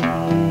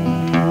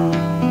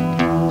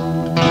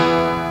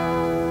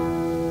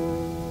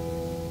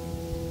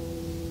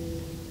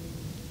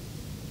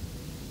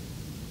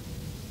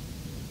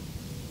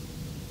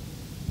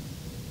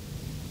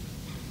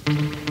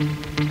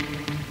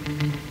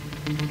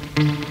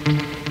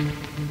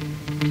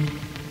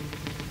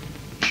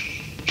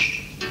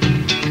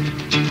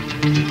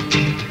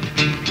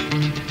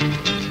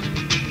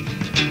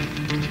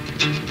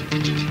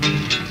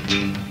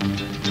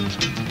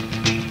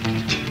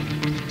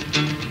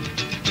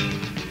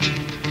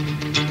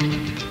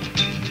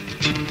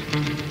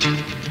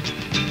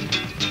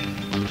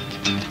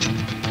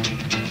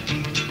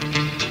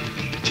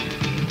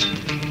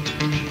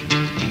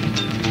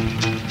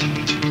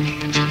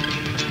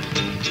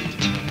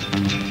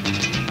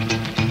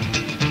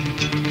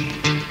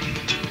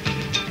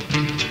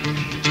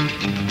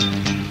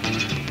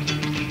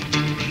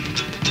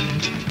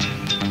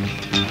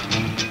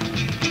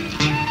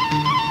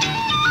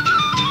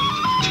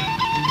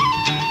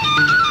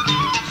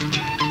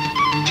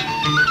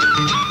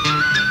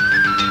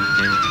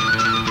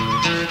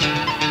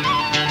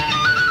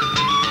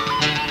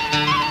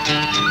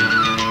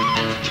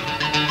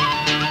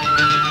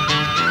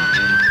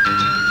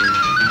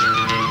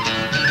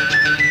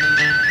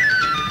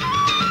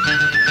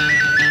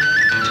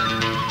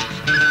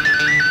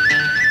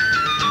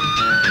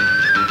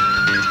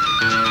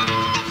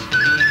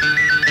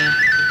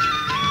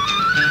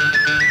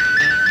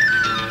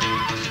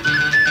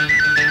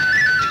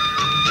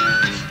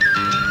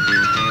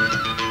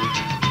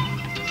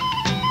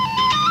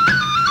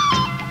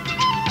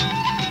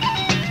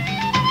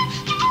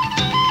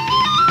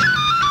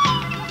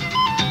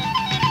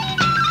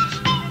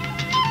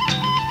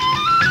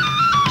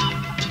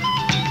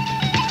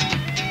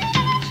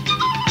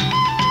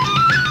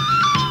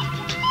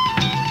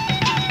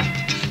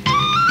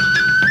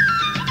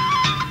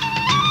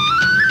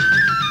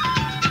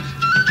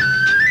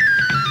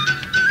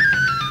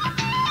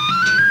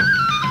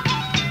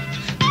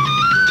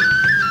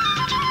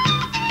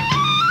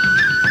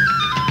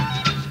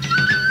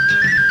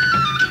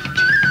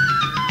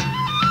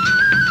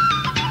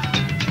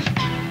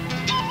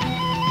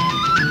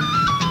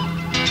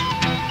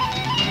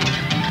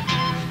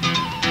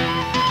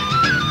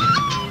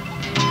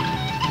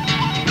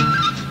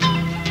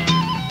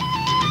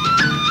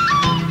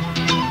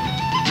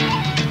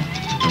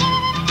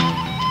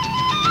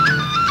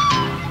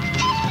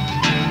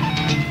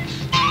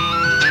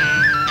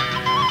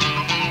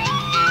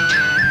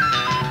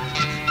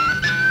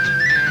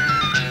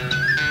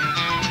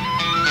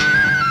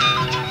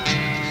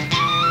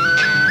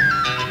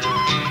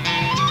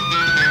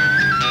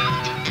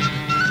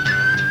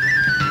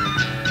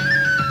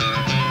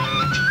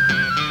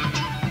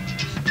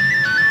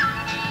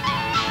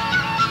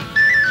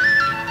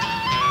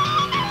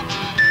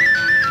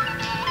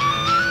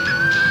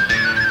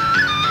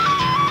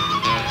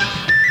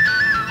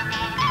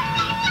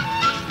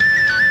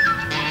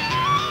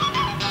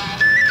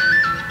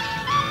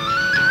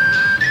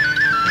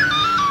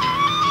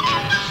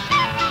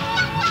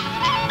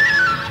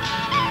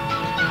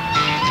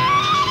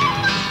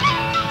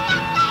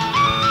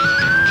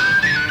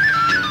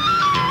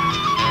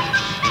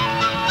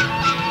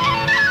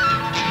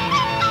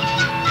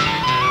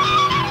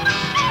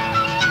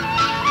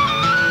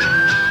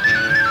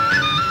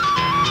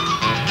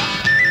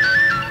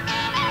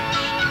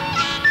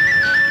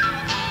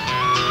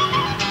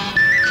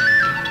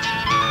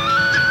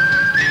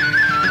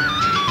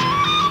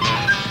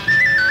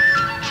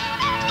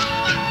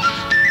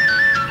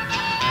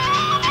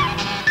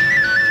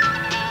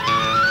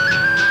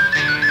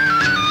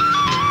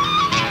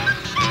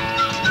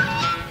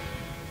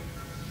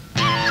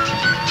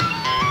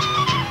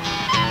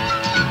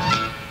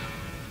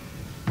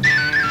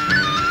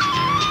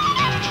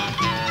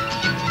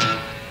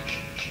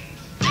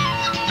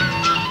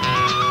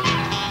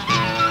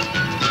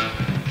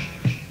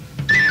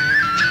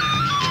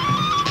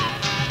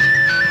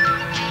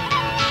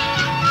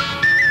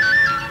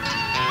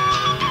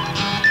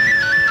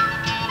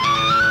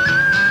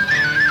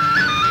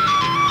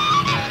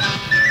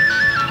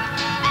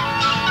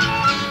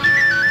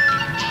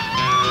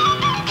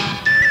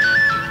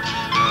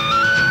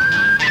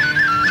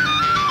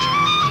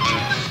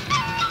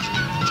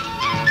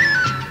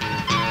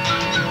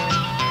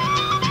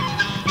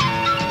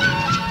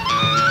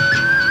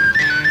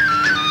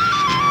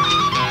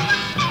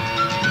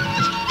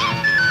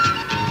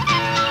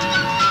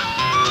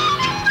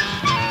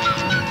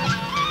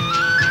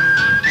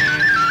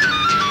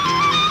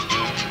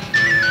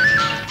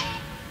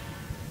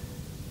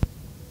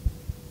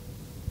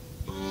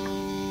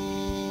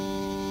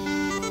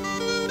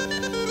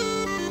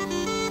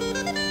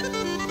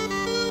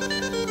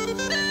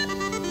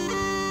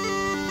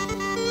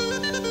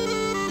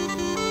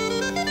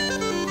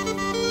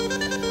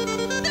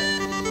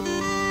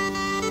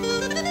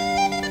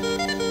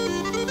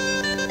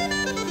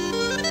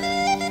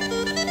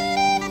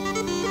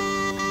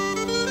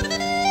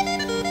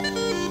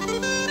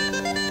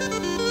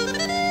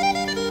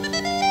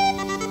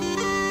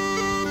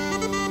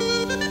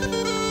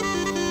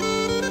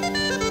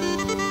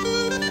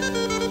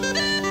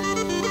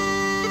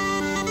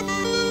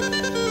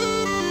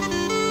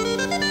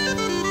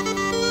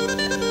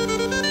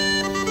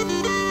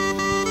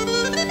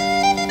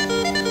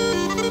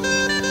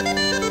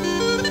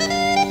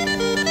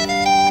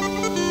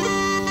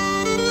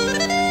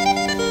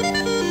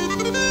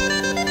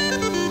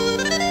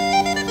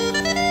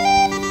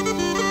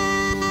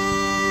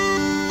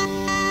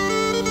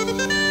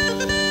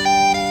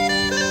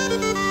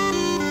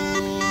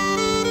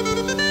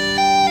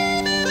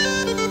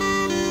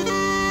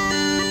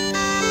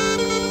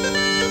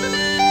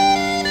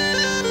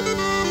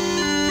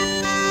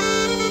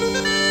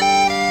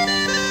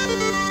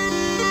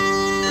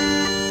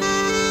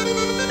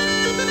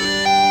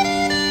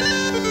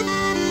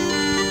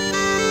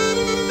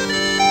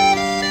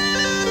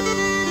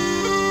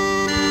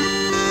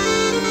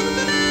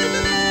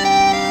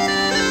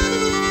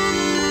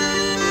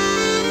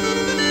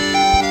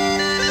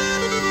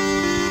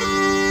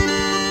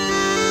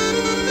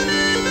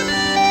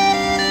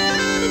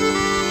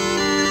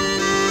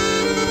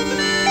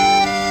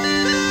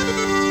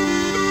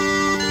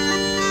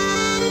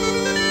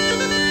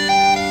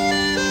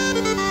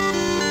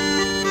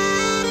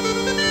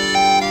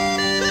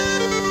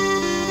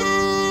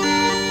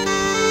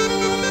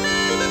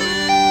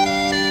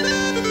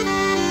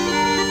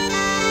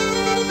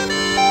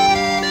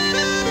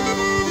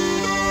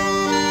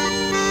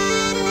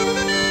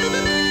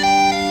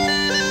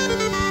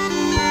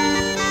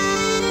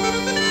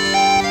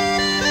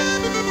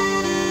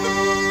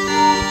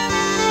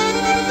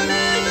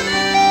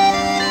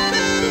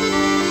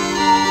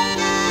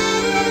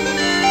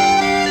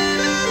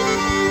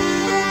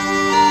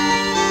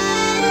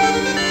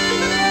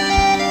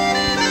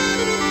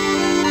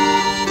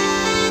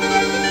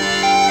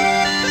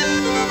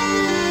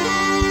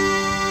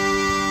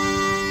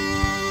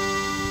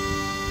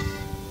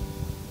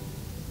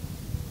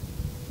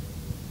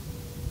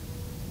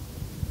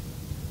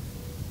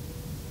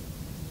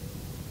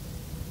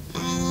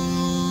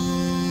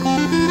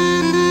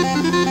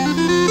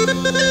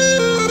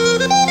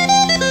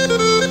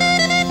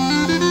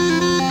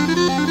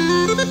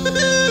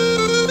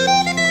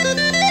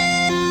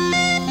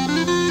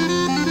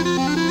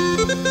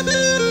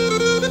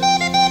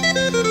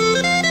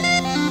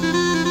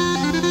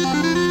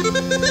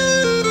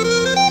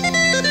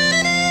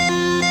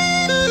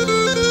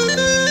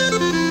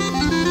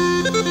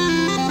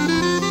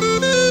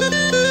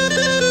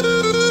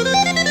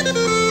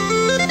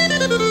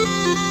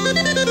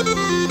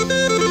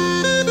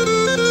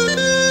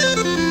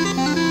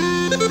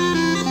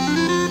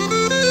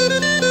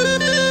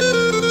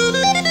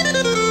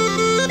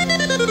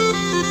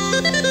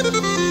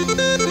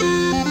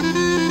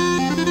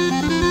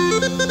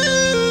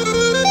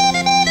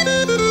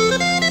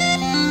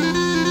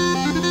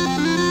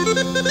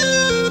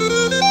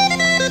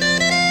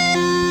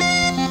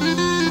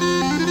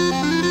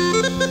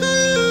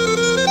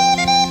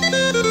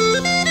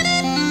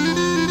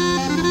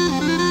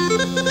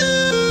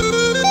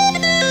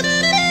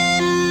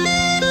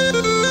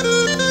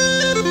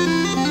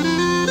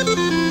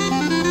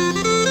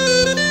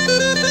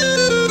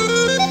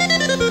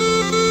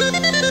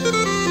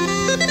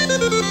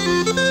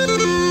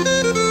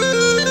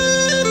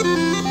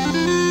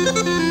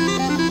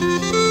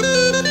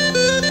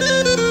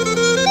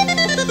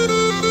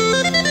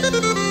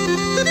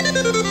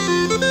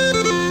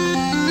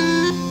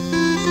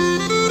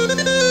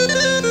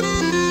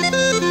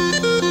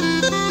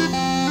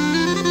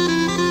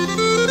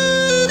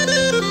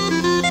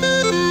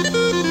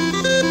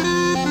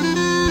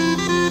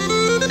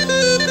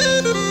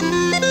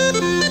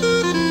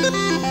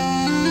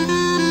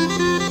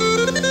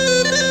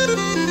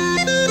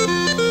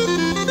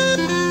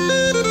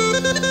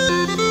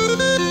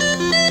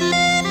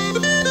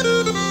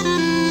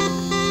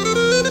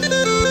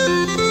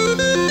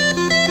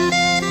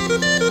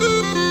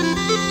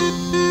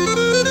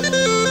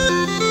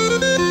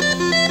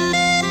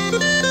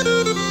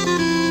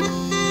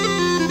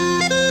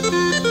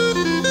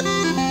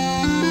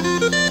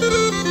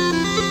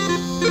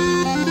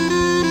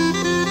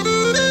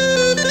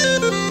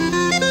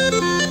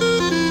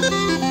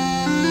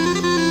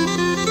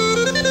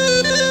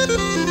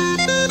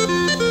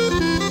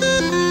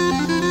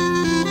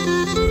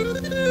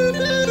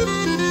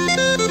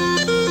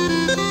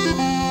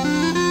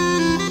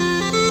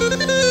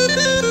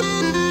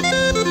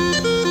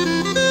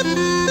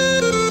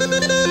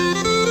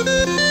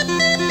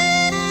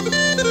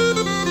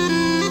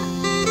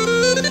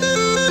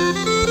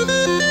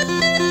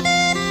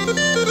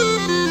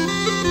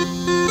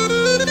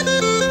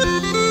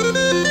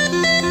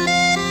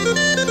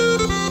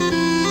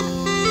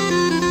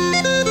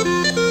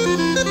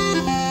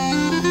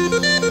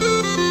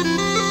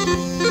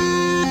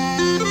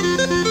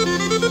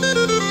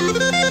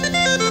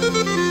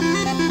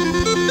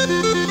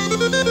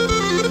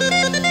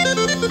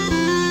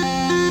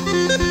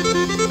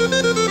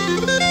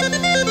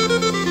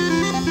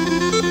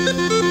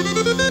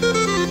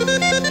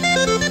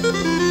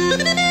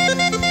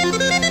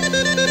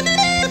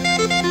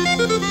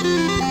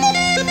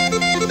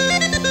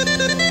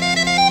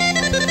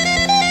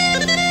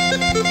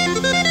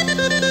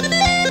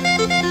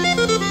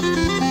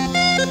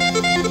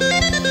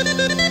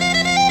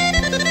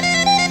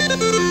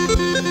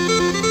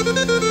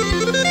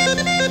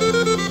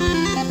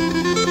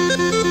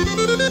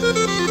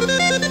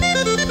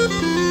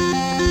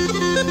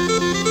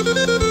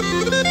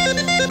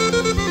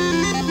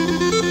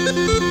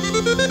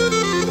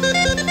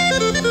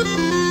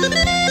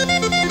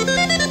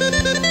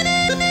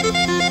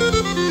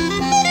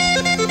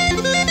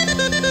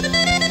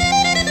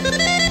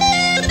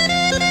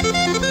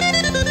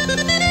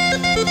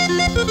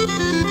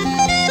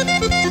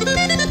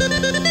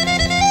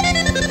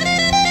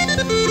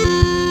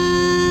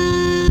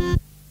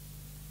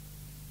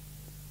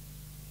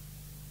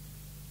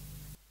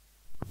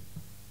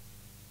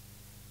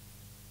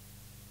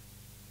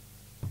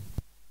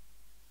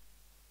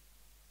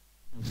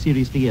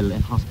 Seriously ill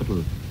in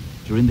hospital.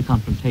 During the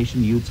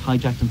confrontation, youths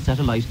hijacked and set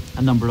alight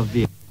a number of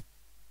vehicles.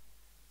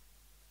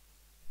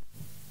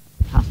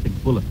 Plastic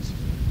bullets.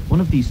 One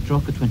of these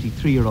struck a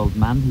 23-year-old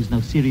man who's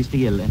now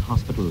seriously ill in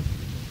hospital.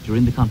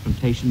 During the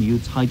confrontation,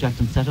 youths hijacked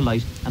and set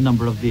alight a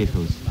number of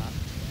vehicles.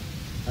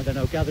 And they're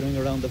now gathering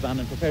around the van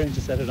and preparing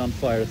to set it on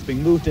fire. It's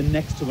being moved in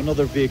next to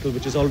another vehicle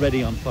which is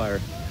already on fire.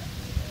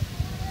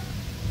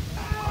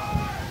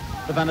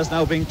 The van is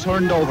now being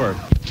turned over.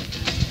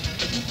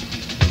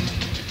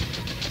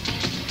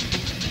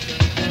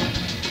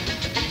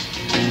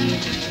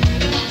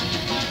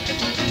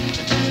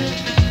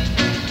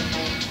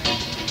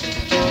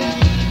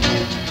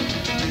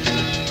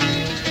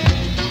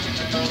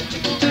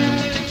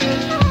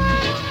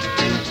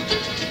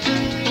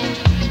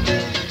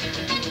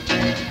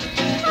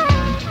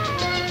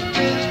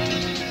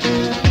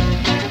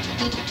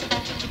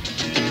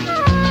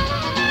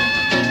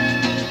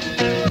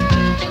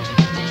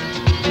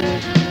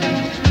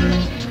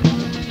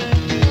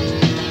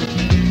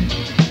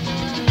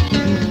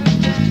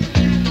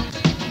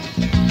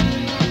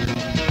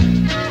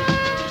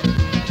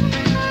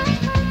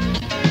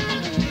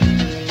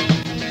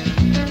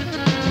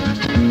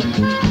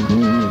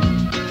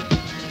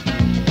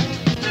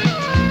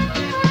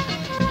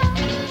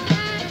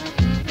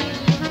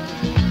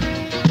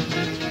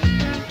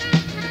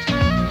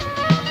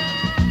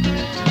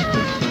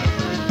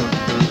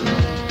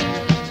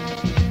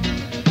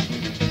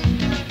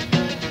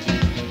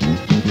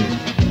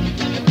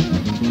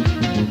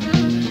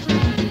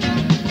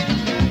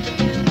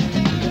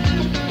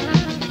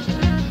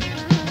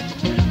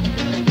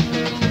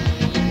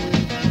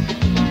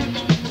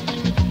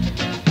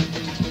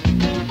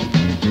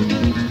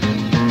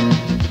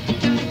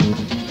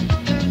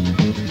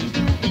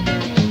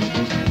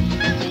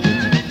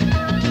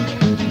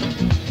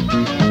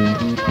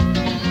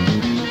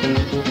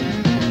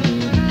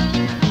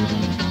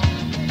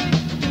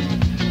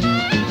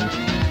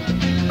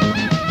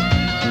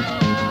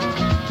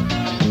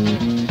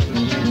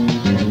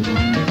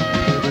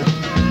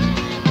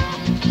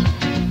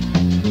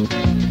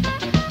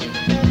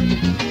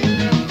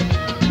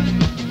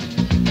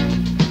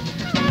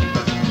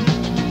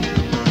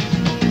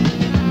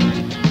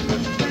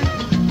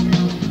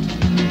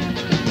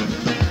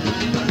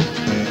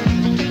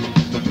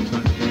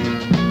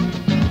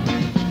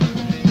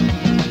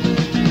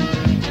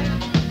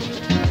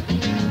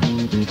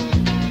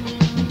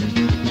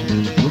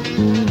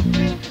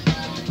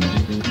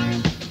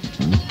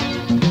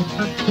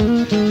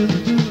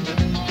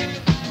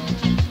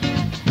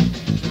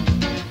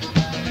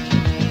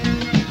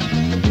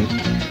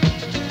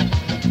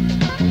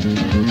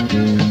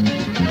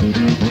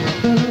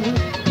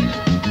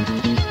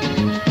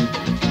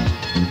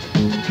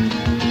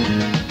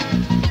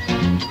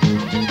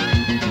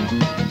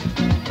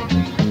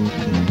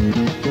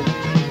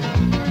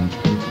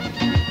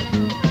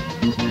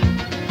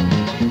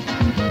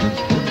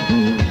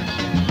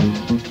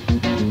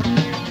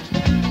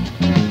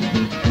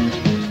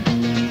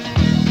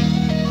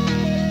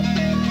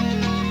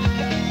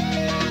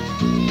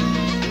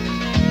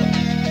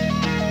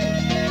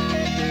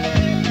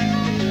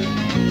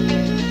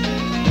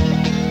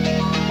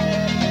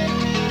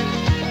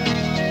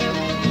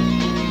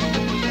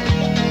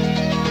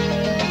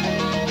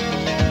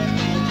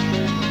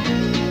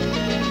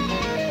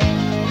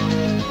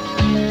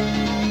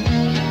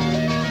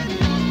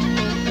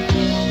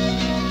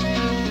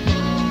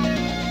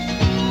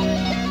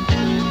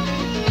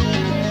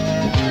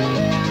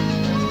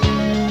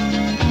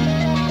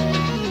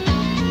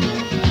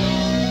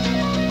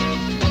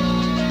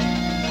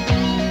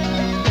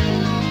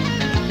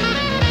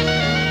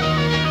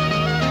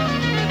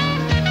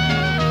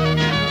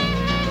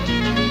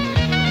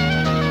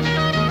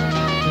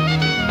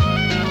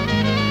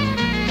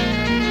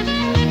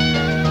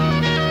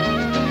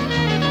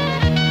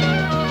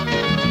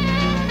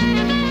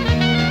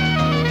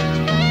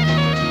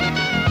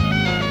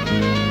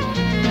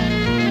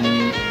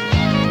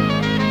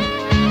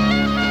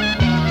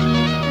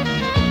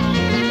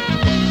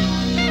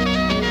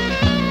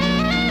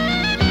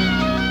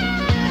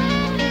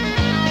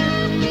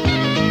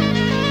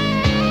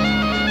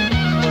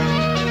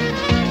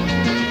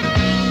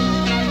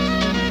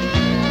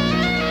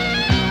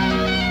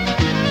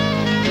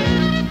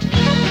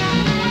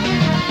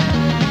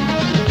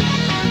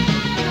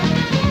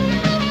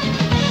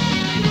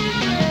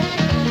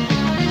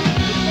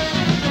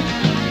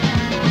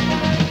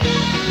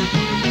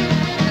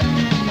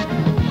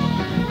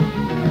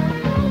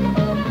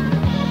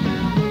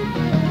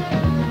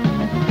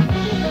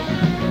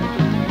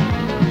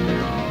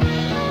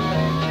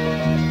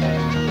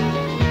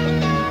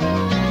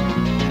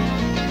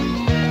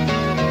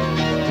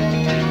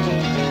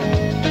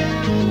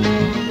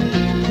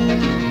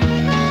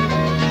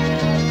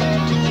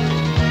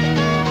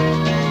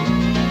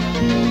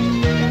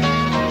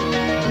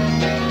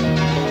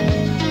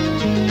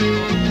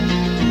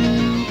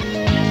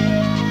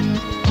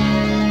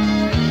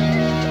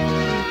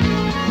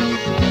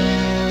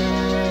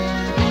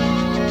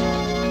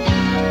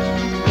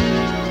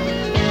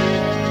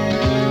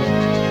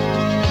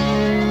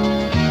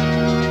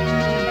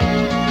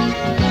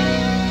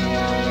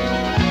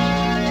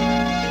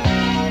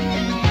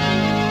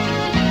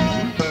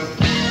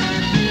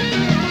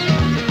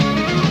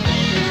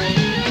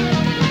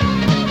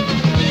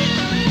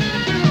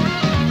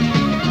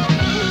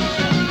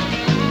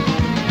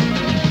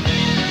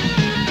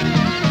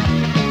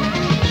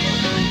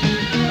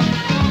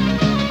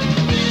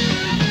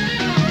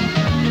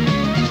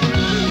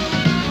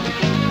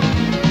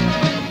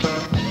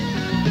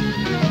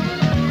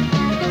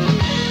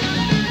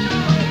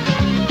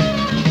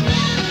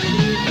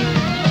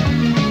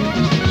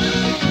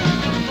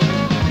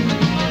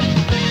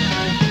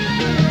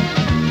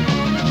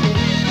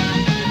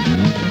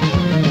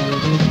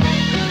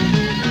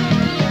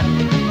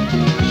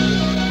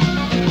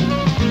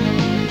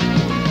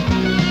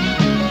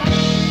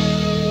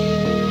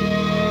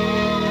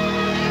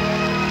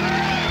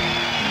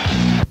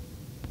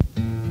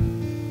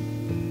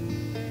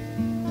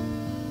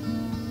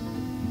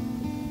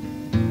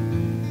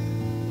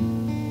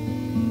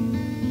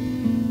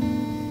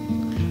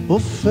 Oh,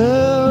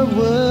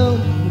 farewell,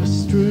 the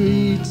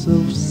streets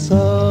of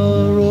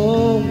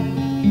sorrow,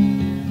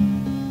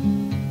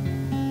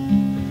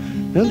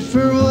 and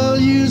farewell,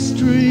 you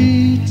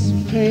streets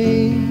of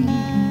pain.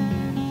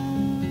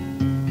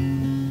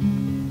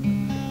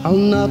 I'll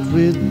not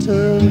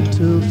return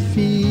to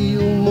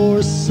feel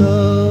more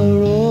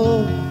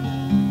sorrow,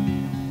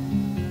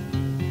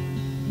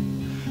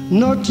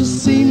 nor to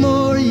see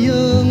more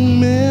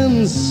young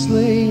men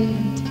slain.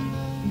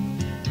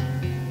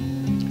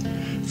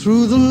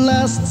 Through the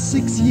last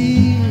 6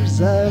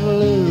 years I've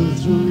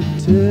lived through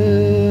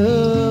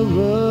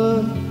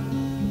terror,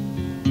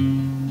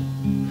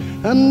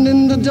 and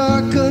in the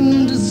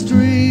darkened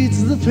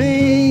streets the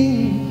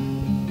pain.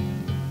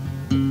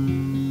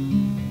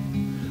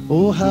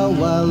 Oh, how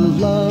I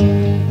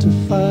long to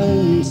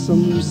find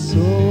some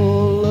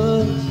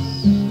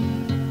solace.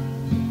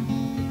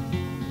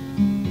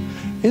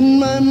 In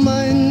my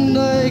mind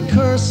I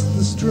curse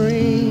the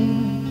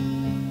strain.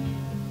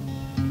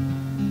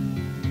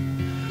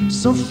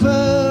 So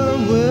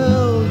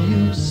farewell,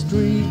 you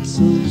streets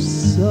of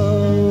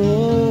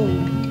sorrow,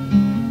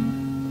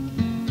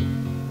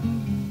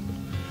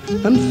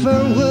 and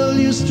farewell,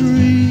 you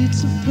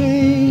streets of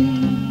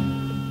pain.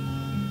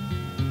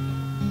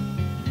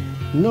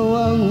 No,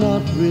 I'll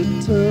not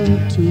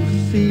return to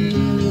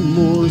feel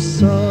more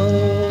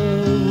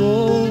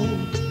sorrow,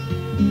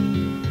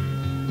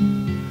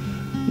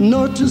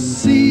 nor to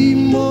see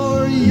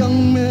more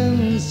young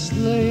men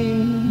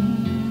slain.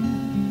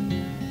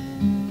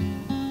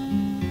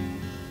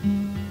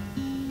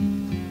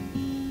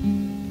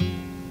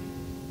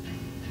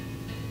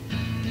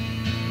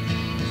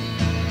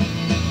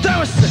 There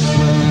were 6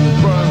 men in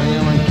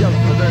Birmingham and guilt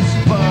for their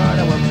sport.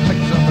 They were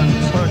picked up and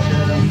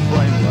tortured and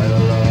framed by the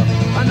law.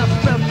 And they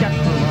felt get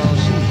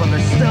promotion, but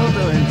they're still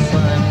doing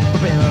time for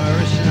being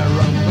Irish in the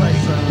wrong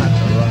place and at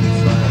the wrong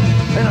time.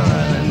 In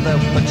Ireland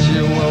they'll put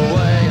you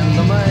away in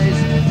the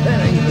maze. In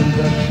England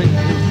they'll keep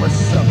you for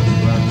 7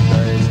 grand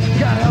days.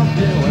 God help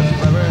you if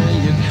ever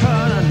you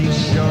can on these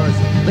shores.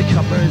 The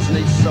coppers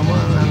need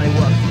someone and they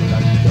walk through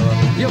that door.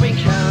 You'll be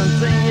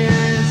counting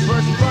years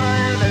for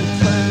 5 and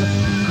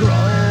 10,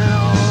 growing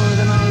old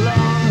in a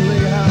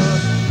lonely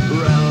house,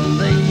 round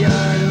the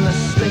yard in the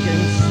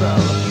stinking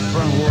cell,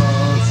 from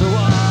wall to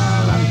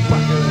wall and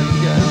back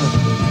again.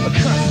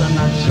 Cursing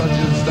the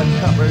judges, the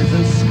coppers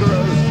and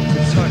screws, who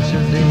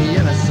tortured the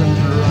innocent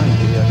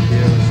wrongly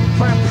accused.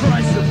 For a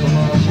price of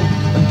promotion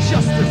and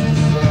justice to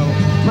throw,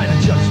 may the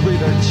judge be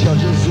their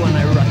judges when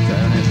they rot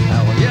down in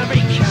hell. You'll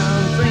be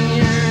counting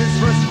years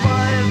for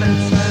 5 and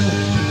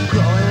 10,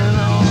 growing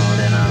old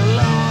in a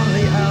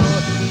lonely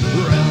house,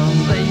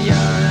 round the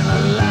yard in a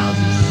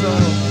lousy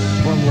soul,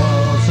 from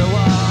wall to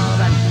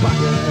wall and back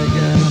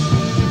again.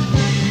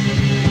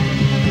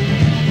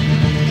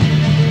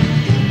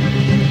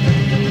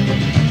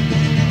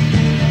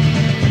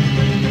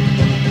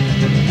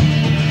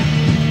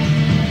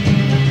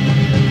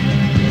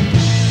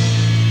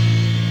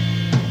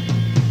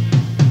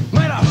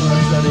 May the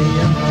hordes of the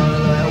empire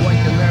lie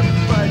awake in their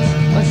beds,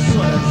 and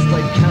swear as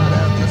they count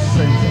out the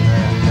sins in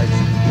their heads.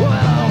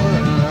 Well, over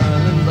in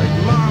Ireland they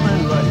mourn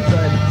and lie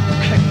dead,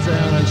 kicked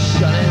down and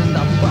shut in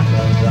the back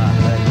of the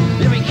head.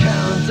 You'll be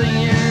counting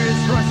years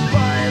for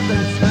 5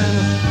 and 10,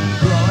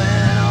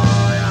 growing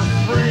old in a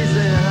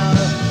freezing hell,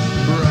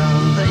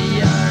 round the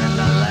yard in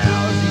the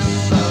lousy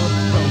cell,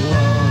 from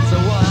wall to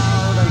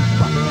wall and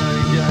back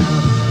again.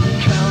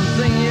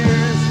 Counting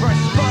years for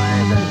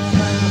 5 and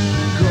 10,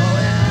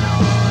 growing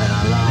old in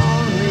a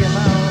lonely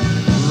hell,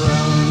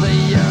 round the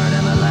yard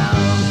in the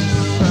lousy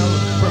cell,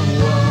 from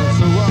wall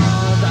to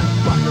wall and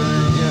back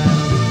again.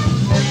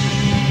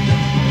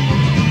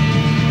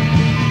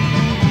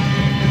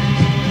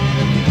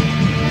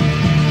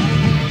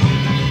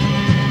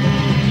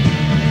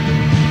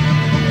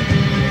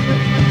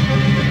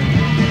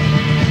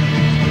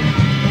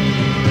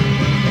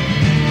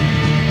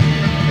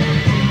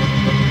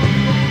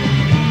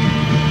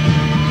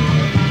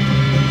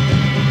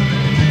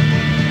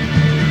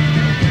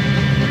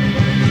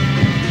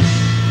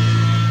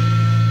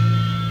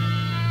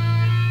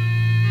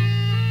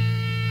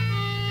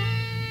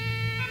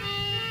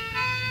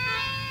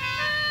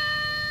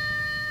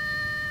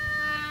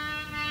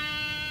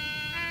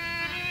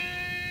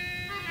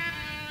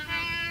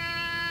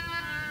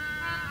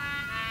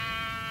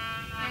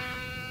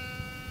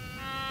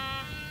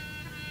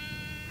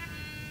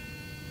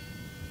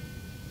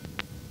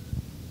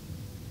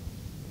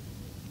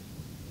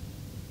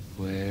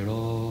 Where,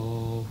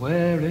 oh,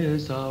 where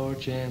is our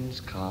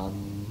James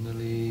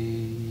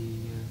Connolly?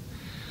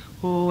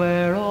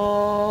 Where,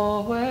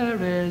 oh,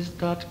 where is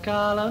that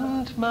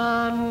gallant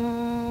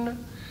man?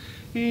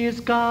 He's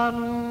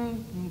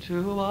gone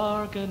to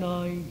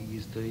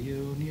organise the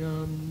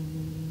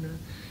Union,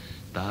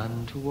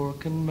 than to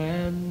working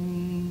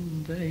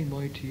men they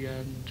might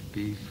yet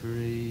be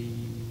free.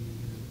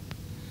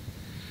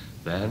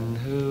 Then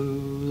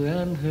who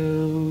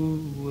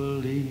will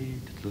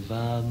lead the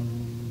van?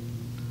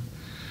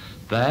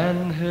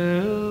 Then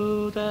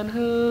who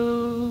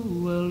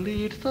will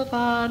lead the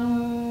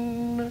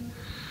van?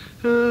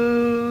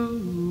 Who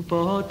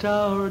but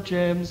our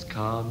James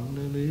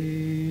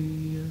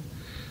Connolly,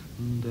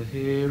 the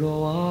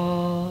hero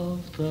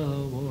of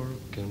the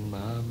working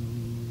man,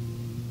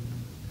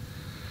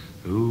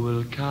 who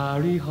will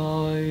carry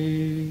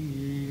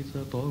high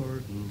the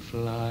burden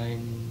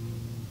flank,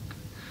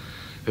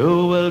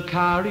 who will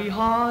carry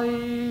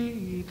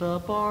high the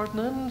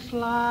burden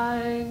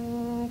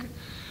flank,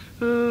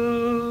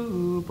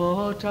 who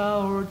but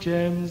our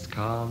James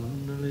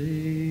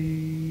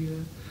Connolly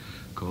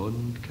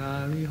couldn't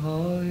carry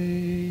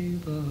high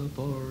the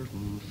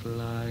burden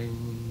flank.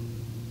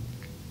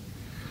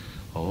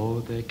 Oh,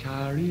 they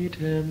carried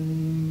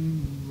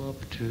him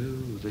up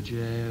to the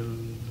jail.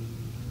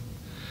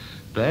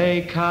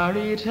 They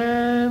carried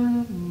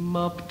him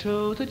up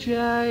to the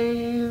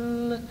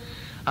jail,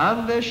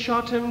 and they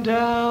shot him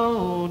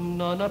down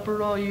on a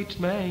bright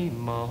May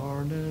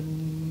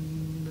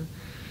morning,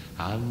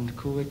 and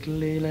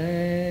quickly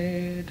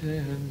laid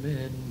him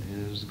in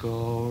his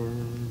gourd.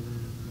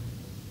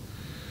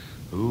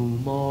 Who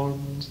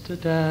mourns the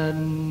death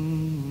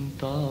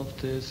of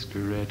this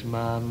great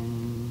man?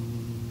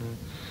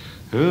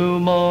 Who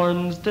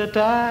mourns the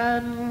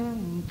death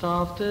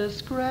of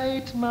this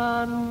great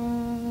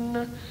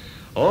man?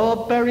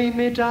 Oh, bury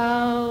me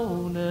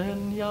down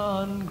in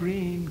yon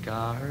green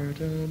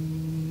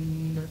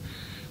garden,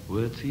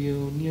 with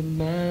Union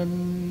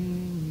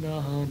men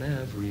on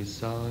every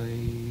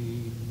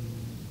side.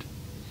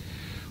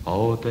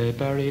 Oh, they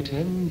buried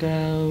him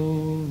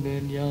down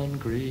in yon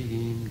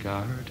green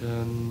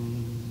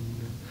garden,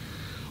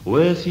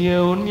 with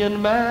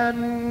Union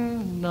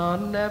men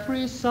on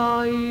every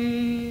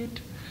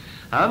side,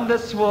 and they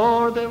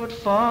swore they would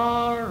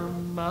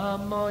form a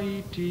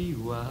mighty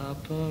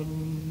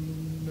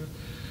weapon,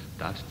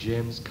 that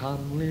James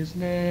Connolly's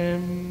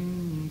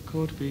name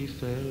could be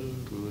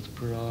filled with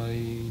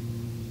pride.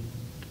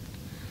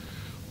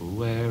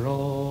 Where,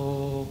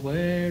 oh,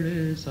 where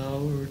is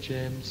our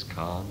James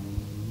Connolly?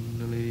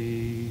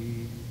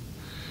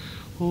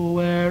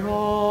 Where,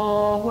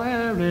 oh,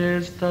 where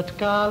is that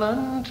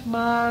gallant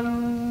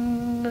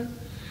man?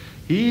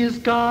 He's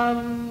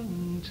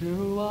gone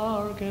to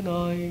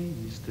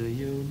organize the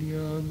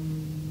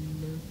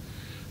union,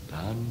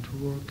 and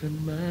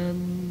working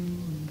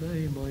men,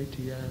 they might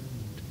yet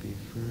be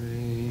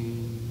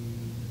free.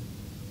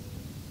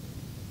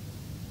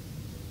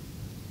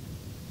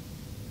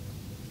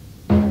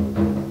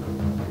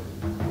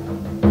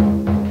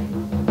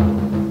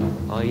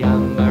 I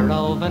am a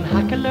roving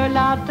hackler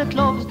lad that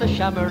loves the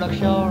Shamrock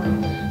shore.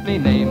 Me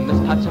name is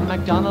Patrick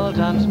MacDonald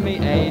and me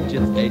age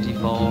is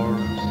 84.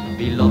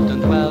 Beloved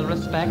and well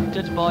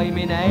respected by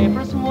me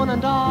neighbours one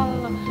and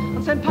all.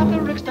 On St.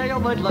 Patrick's Day I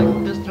would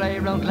like to stray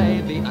round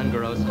Levy and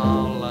Gross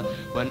Hall.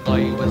 When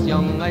I was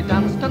young I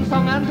danced and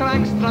sung and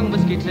drank strong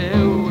whiskey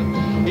too.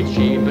 Each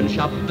sheep and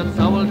shop that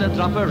sold a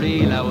drop of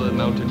real old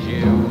Mountain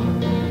Dew.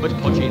 But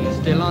punching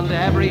still on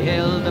every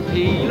hill, the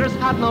peelers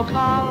had no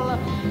call.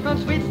 Round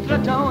Sweet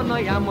Stratone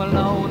I am well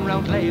known,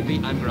 round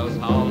Levy and Gross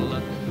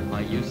Hall.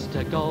 I used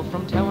to go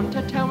from town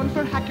to town,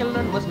 for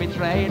hackling was me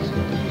trade.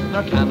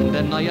 Nor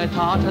Camden I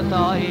thought a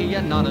thigh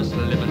an honest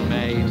living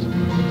made.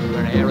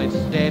 Where'er I'd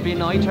stay be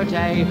night or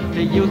day,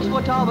 the youth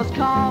would always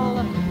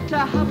call to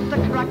have the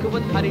crack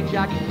with Paddy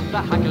Jack,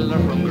 the hackler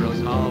from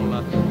Gross Hall.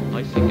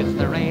 I think it's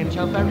the range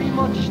how very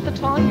much the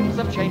times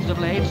have changed of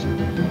late.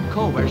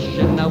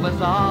 Coercion now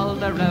is all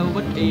the row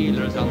with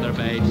peelers on their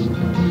bait.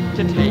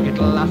 To take it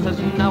lasses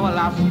now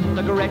alas,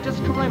 the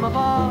greatest crime of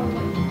all.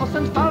 Us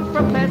and fall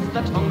for place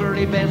that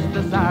hungry base,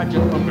 the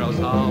sergeant from Gross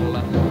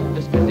Hall.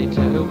 This busy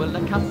too will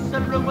the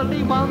castle rule,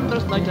 he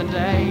wanders night and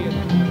day.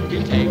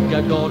 He'll take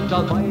a goat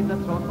all by the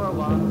throat for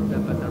one to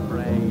better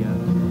pray.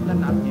 The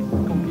nasty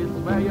skunk is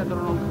where you're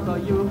drunk, so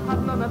you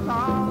have none at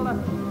all.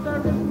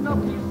 There is no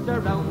peace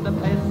around the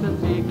place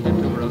since he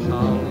came to Gross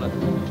Hall.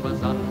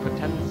 'Twas on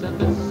pretence of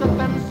this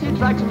offence he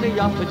dragged me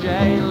off to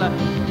jail,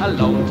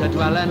 alone to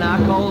dwell in a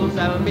cold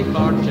cell, me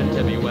fortune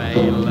to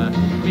bewail.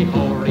 Me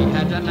hoary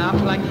head and a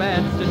plank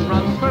bed, his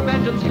runs for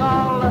vengeance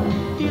call.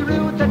 He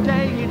rued the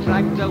day he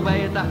dragged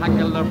away the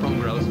hackler from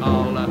Gross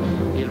Hall.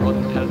 He'll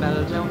run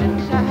pell-mell down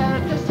into hell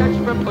to search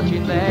for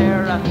punching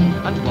there,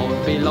 and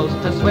won't be loath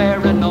to swear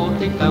a note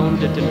he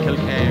found it in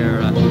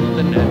Kilcare.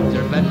 The nets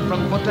are fed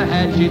from foot to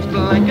head, sheets,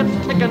 blankets,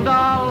 tick and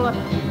all.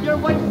 Your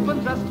wife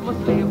undressed must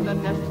leave the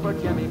nest for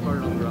Jemmy for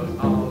Gross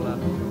Hall.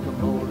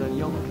 Come old and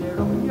young, clear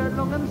up your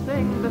lung and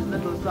sing this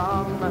little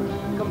song.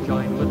 Come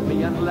join with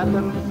me and let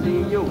them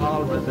see you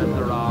all resent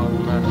the wrong.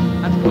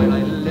 And while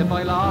I live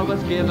I'll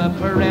always give a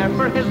prayer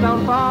for his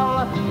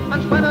downfall,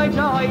 and when I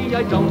die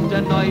I don't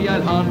deny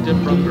I'll haunt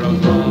him from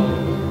Gross Hall.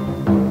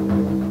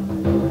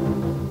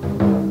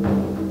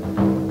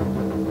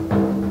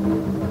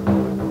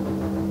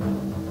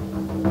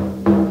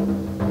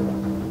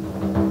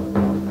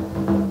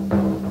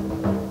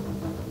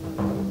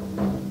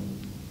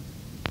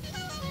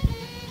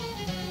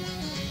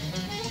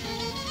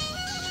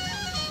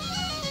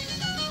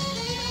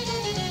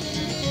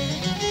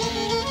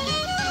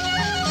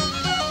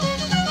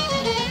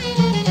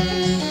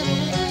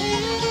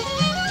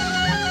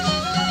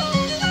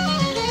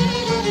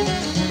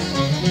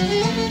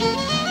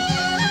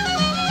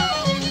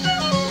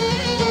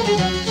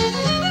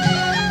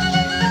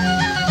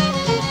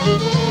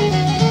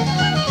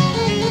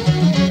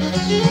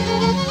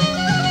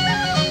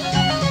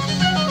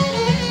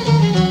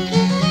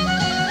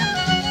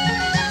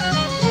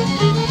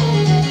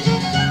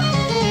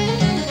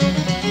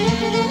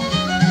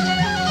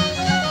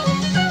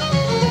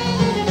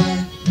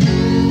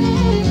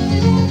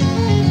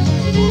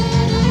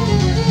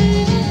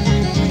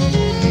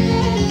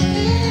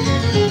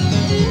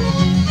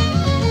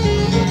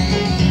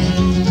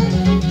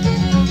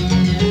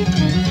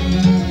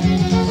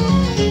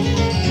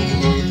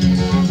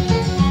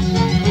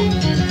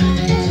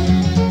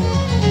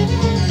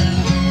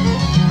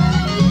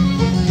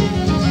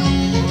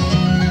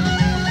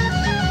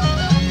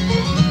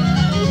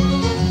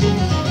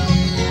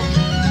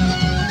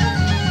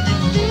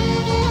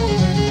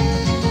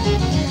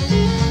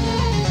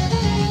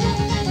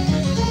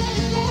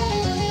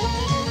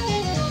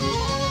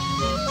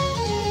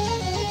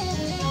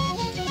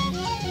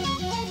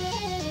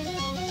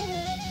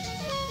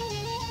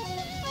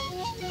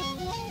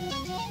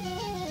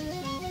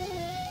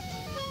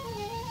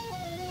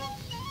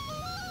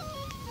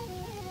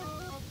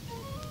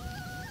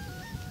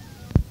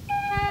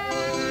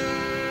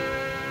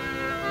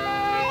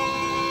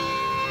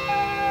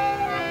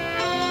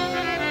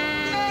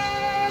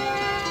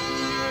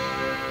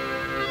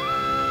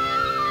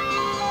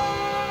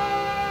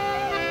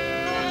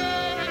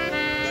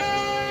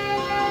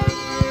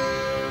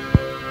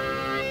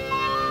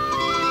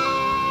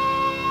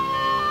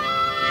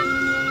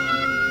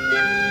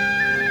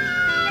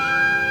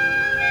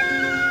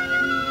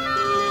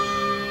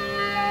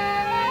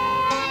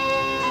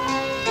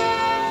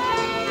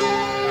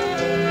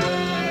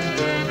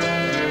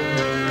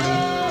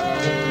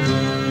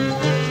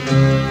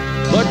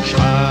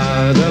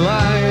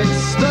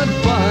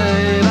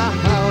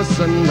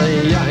 and the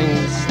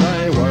Yanks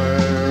they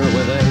were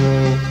within.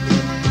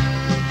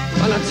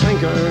 And the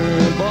Tinker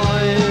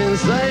boys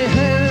they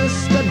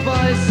hissed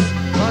advice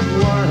hot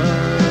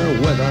water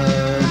with a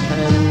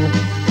pen.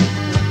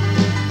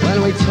 Well,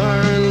 we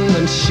turned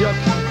and shook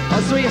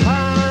as we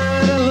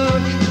had a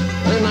look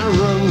in a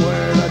room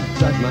where the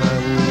dead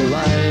man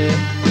lay.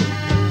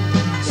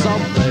 So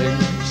big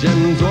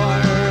Jim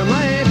Dwyer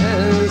made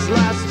his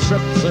last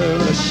trip to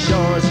the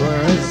shores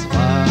where his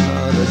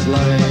fathers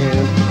lay.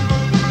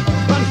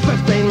 And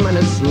 15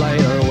 minutes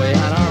later we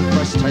had our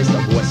first taste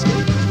of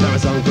whiskey. There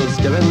was uncles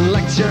giving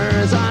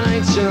lectures on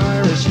ancient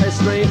Irish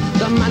history.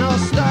 The men all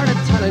started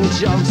telling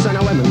jokes and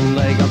the women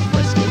they got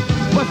frisky.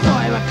 By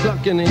 5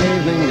 o'clock in the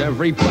evening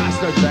every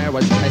bastard there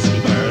was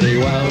pissy. Pretty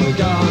well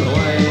gone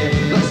away,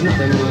 there's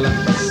nothing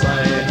left to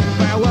say.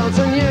 Farewell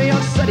to New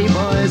York City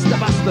boys, to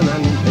Boston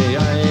and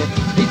PA.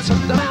 He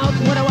took them out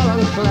with a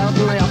well-hung clout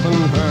and I often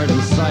heard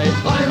him say,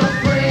 I'm a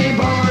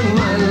free-born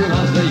man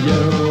of the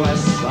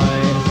USA.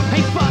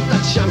 He fought the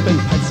champ in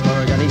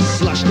Pittsburgh and he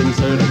slushed him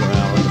to the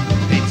ground.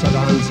 He took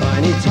on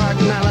Tiny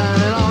Tartanella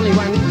and it only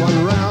went one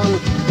round.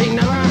 He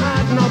never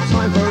had no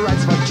time for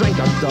rats, for drink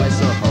or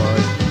dice or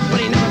horse. But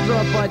he never threw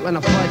a fight when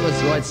the fight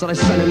was right, so they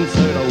sent him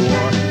to the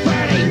war.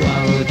 Very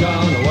well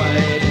gone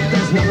away,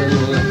 there's nothing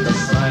left to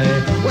say.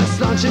 We're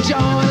staunch Joe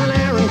and an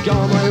Aaron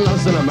gone, my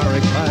love's in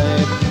America.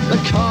 The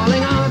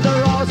calling of the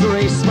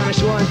rosary,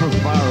 Spanish wine from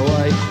far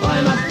away.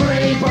 I'm a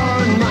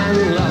free-born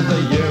man, love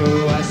the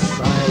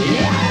USA.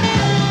 Yeah!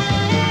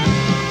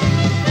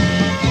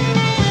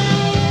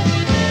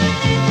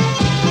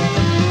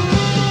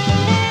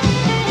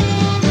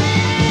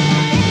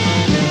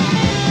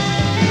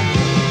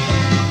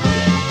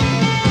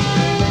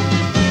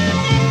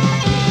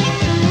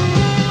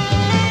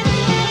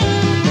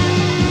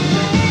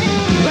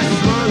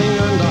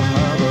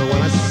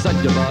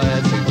 Goodbye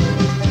to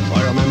you. I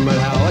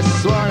remembered how I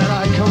swore that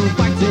I'd come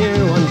back to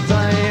you one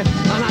day.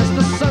 And as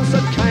the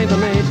sunset came to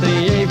meet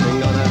the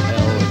evening on a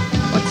hill,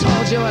 I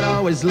told you I'd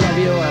always love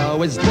you, I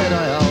always did,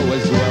 I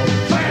always will.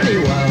 Fairly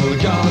well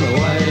gone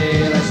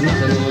away, there's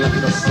nothing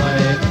left to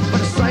say.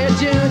 But to say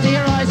adieu to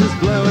your eyes as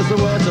blue as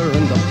the water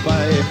in the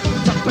bay.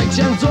 To big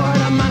Jim Dwyer,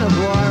 the man of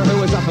war, who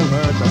was often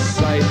heard to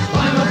say,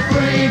 I'm a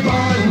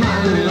free-born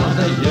man of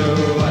the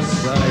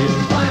USA.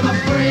 I'm a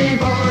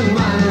free-born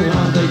man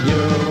of the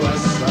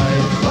USA.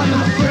 I'm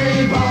a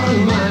free-born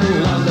man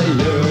of the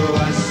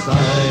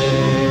USA.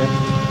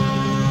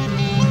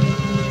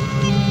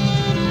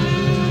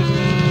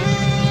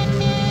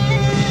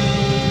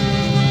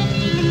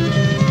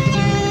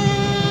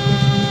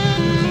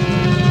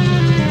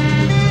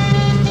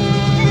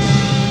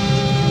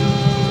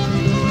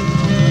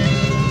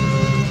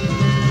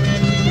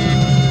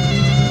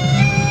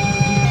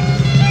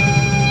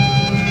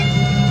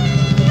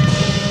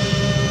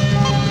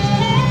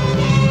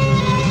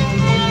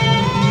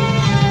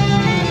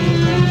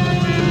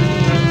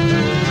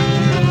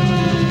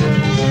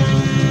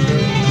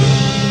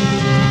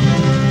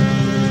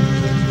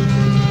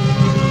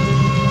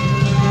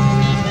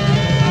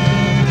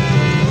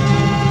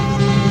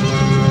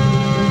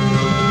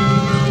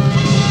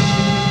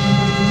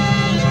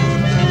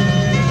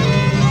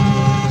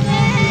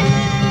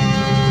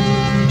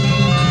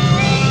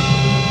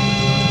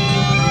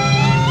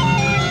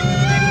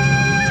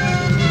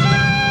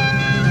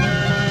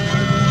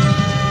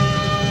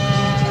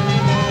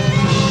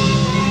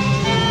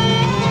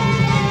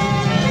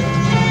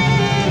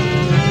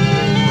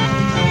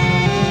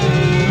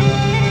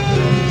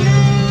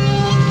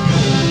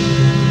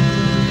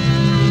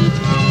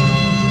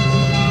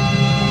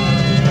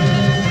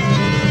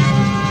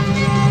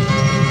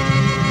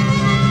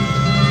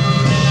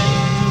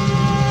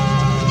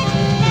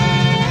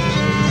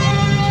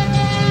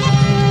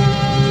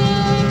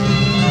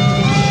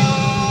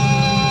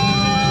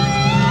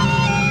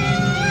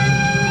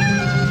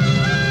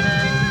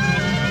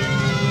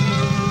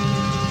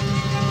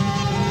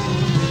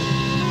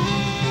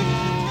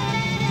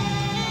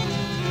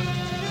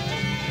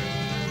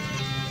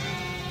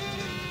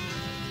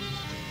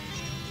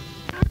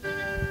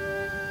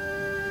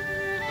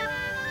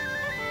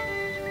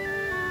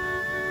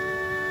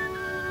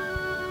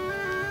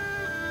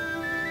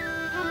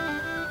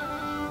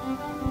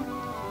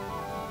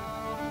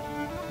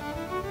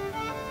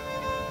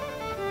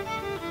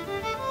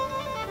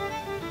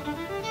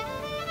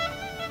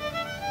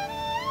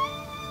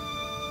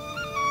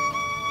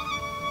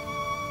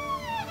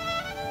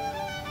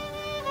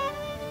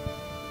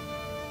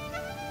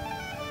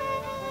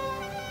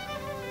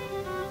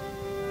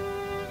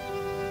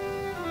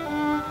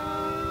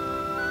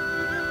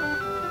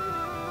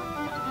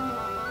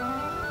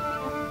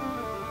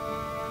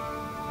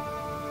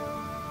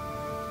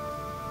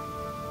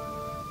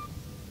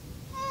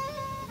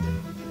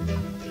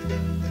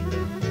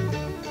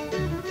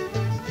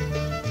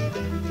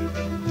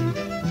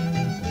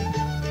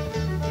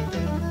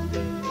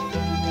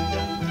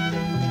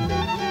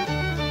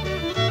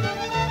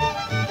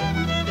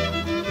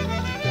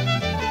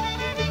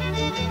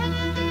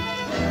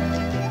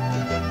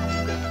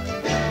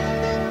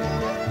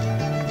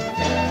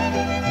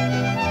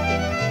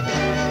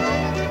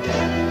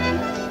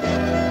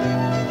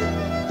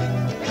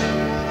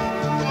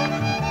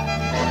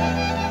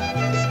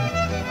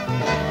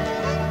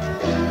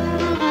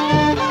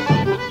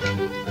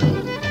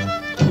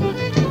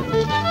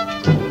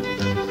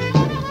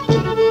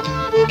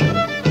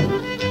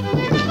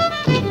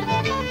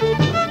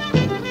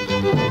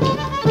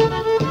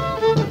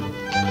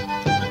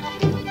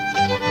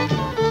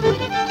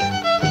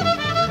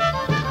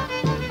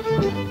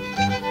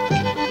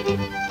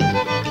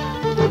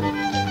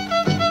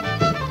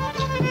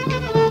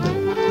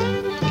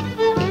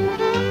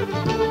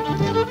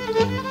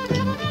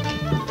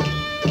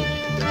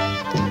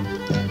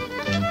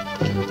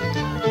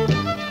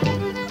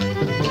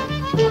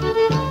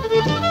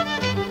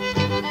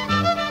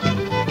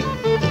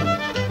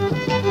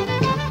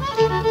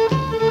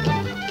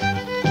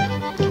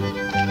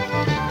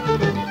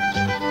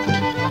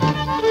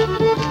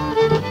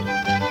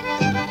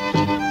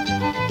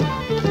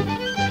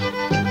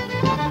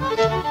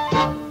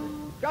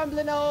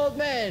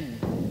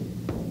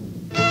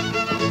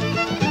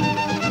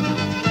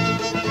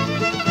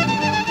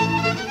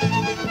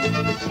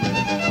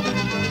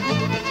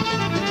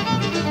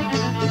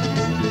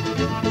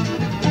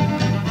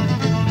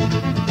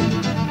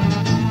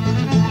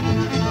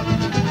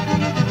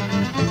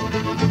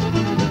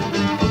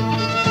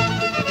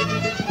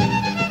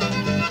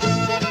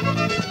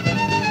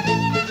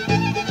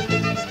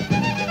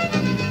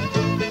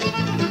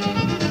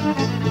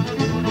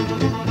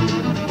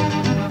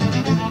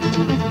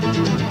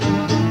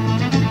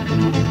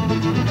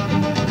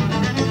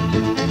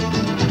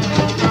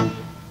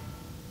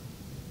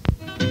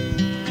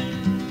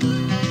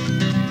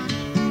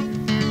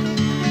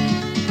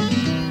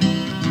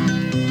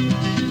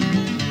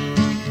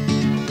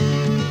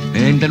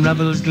 And in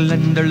Ravel's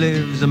Glen there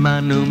lives a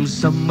man whom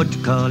some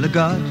would call a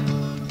god.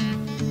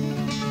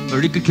 For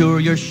he could cure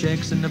your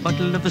shakes, and a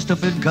bottle of the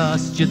stuff it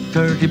cost you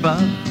 30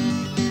 bob.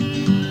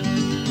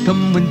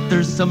 Come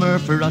winter, summer,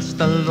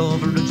 frost all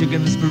over, and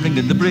chicken spring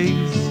in the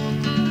breeze.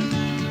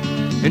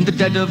 In the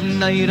dead of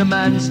night a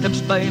man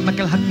steps by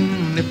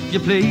McElhatton, if you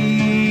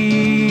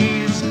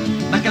please.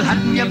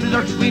 McElhatton, you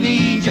blurt, we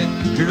need you,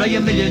 cry a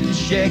million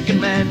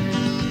shaking men.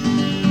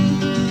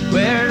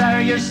 Where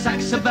are your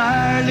sacks of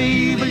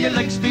barley, will your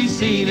legs be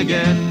seen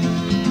again?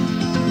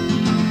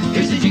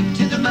 Here's a jig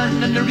to the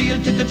man and a reel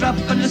to the drop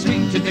and a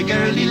swing to the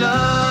girl he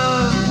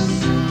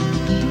loves.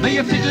 May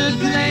your fiddle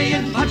play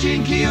and potty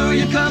and cure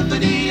your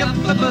company up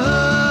above.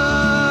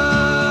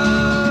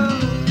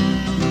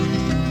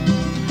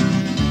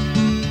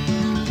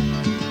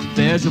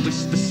 There's a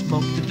wisp of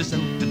smoke to the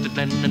south of the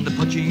glen, and the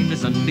poaching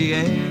is on the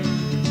air.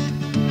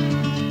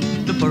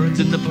 The birds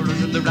in the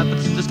burrows and the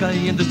rabbits in the sky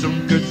and the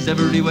drunkards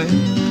everywhere.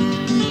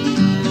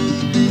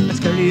 As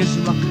scary as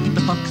rock,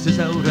 the fox is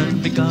out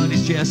and begun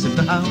his chase of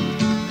the hound.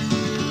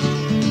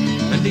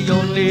 And the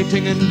only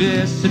thing in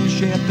decent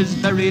shape is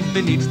buried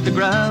beneath the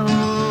ground.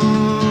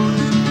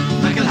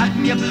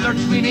 McElhatton, you blurt,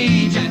 we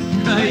need you,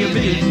 cry a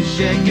million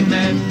shaking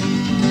men.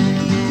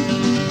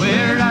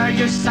 Where are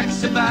your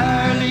sacks of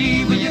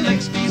barley, will your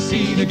legs be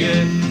seen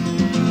again?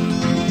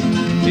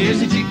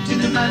 Here's a jig to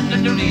the man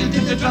and a reel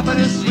to the drop and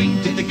a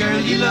swing to the girl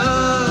he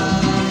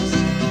loves.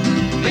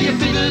 May your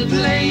fiddle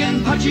play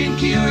and potty and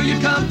cure your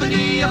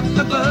company up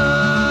above.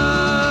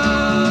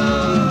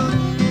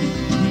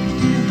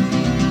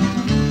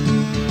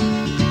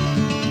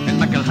 In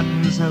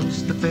McElhatton's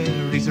house the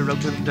fairies are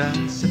out and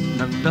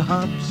dancing on the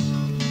hops.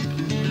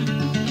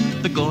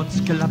 The goats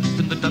collapsed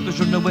and the ducks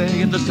run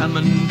away and the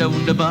salmon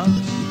down the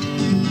bogs.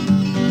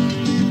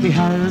 He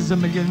has a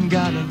million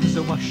gallons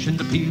of wash and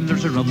the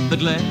peelers are on the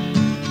glen.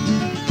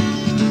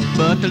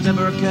 But they'll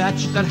never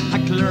catch that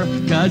hackler,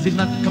 'cause he's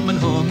not coming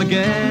home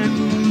again.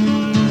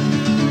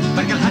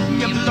 McElhatton,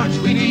 you blurt,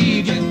 we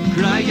need you,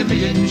 cry a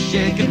million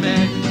shaking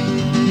men.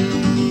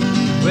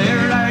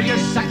 Where are your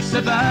sacks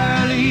of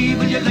barley,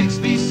 will your legs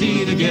be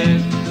seen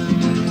again?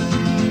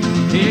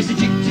 Here's a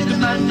jig to the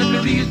man and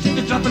a reel to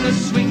the drop and a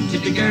swing to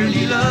the girl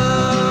he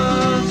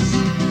loves.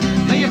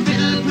 May your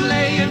fiddle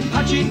play and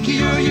potty and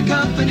cure your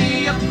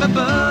company up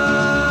above.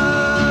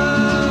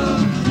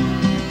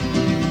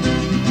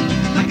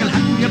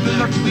 McElhatton, you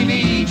blurt, we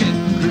need you,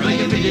 cry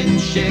a million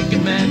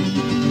shaking men.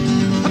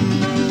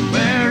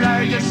 Where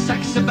are your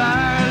sacks of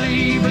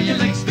barley, will your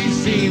legs be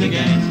seen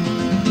again?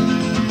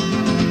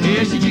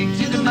 Here's a jig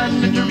to the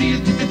man and a reel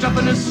to the drop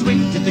and a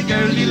swing to the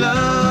girl he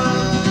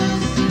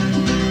loves.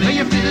 May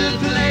your fiddle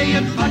play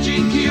and potty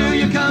and cure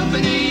your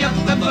company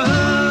up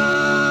above.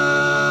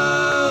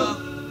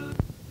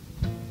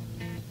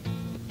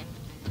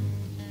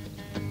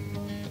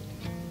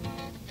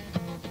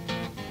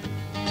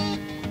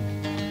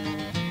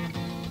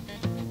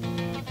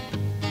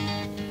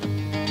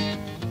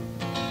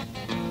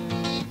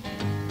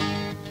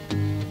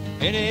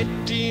 In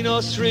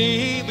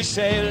 1803 we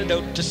sailed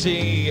out to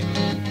sea,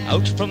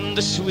 out from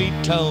the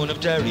sweet town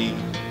of Derry.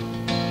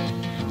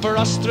 For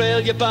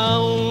Australia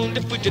bound,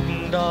 if we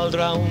didn't all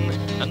drown,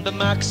 and the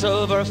marks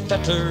of our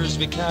fetters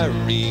we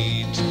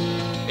carried.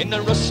 In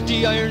the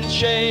rusty iron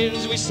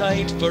chains we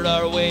sighed for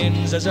our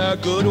wains, as our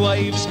good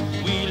wives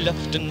we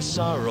left in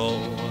sorrow.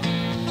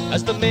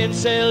 As the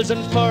mainsails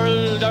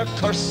unfurled, our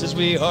curses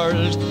we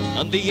hurled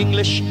on the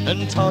English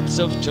and thoughts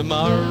of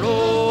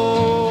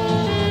tomorrow.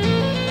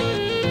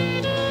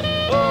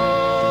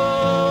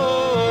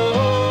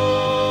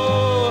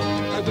 Oh,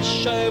 I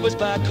wish I was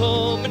back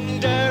home in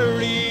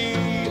Derry.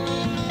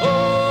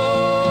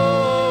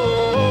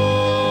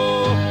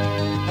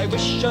 I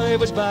wish I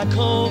was back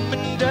home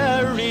in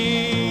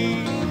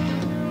Derry.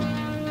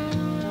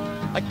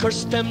 I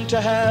cursed them to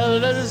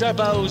hell as our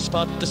bows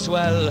fought the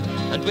swell,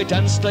 and we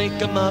danced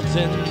like a moth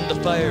in the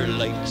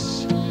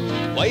firelights.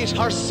 White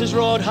horses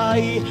rode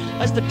high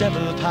as the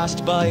devil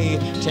passed by,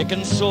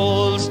 taking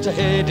souls to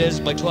Hades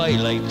by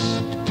twilight.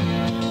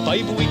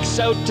 5 weeks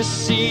out to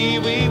sea,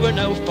 we were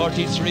now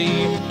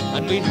 43,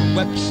 and we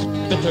wept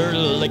bitter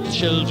like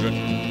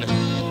children.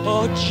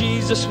 Oh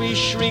Jesus, we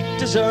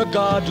shrieked as our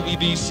God we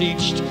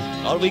beseeched.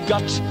 All we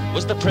got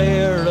was the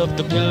prayer of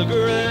the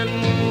pilgrim.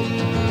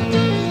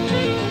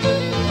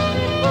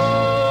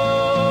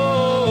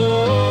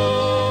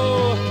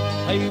 Oh,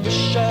 I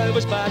wish I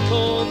was back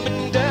home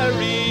in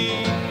Derry.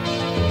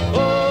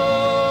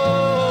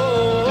 Oh,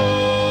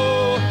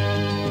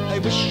 I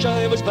wish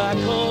I was back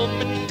home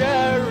in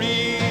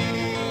Derry.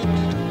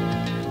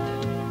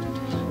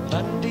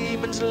 Van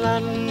Diemen's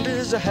Land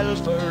is a hell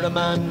for a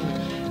man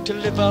to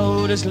live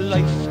out his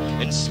life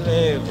in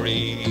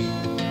slavery,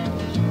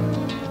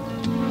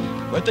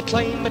 where the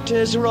climate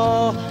is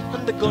raw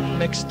and the gun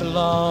makes the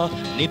law.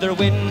 Neither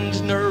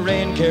wind nor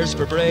rain cares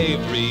for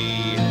bravery.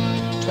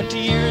 20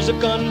 years have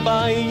gone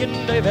by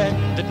and I've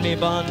ended me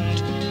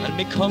bond, and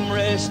me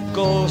comrades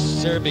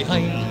ghosts are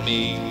behind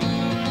me.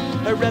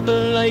 A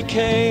rebel I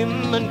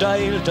came and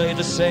I'll die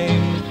the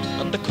same.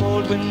 On the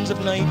cold winds of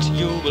night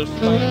you will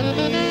find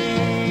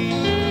me.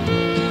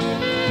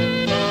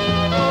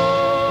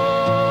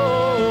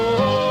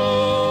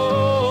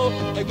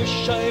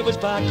 wish I was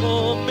back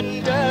home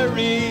in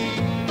Derry.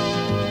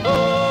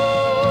 Oh,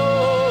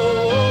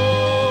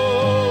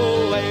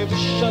 I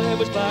wish I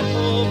was back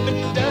home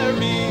in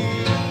Derry.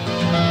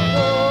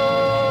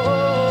 Oh,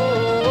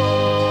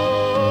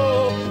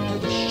 I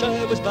wish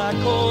I was back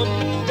home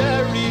in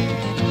Derry.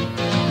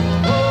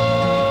 Oh,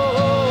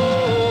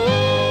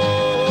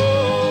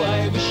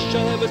 I wish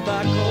I was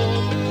back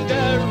home in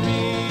Derry.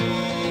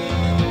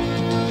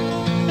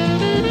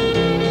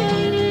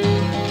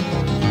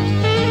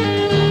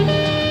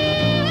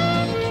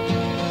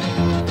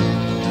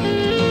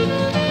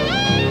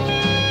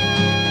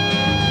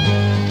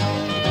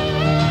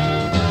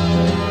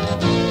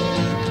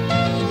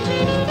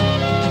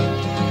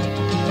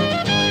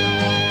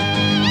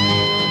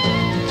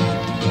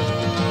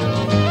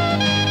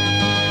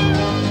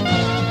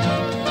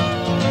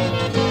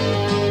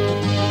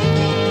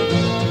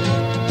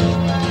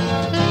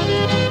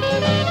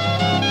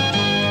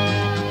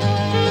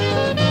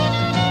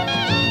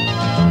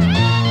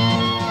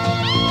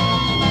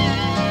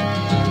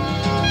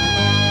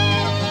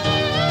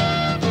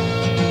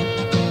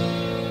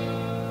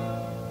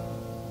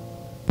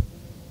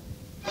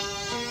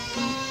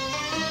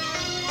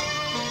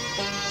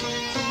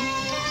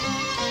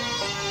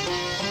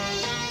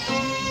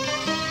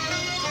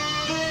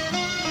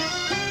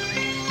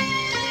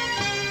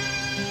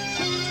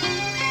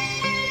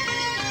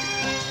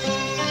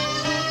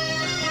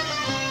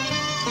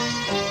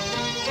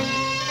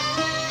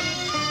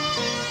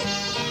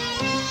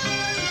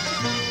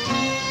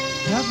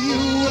 Have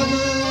you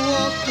ever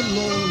walked the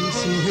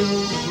lonesome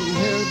hills and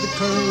heard the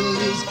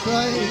curlews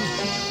cry,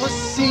 or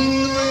seen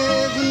the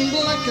raven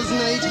black as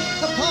night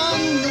upon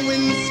the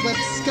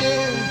windswept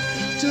sky?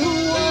 To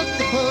walk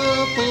the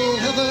purple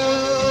heather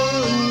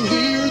and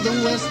hear the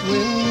west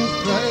wind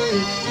cry,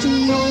 to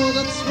know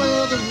that's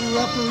where the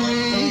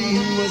rapparee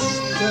must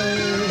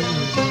die.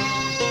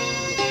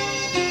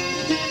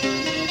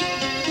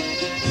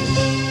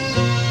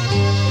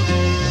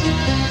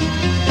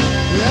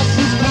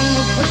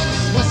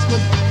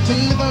 To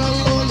live our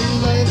lowly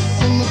life,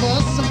 some of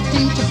us have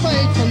been to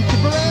fight from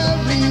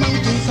Tipperary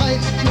mountains high.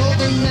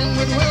 Noble men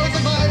with wells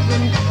of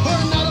iron who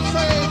are not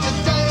afraid to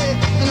die,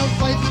 and our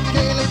fight for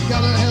Gaelic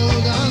honor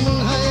held on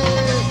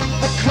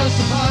high. A curse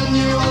upon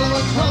you,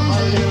 Oliver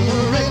Cromwell, you who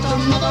raped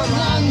our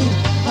motherland.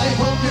 I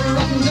hope you're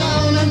rotten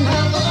down and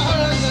hell for the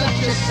horrors that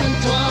you sent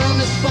to our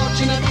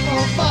misfortunate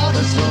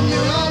forefathers, whom you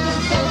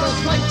ordered their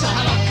birthright to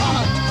have a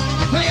comet.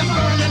 May you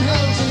burn in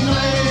hell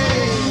tonight.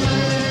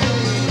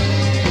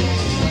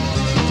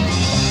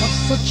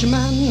 Such a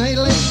man I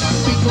like to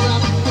speak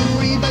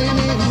rapparee by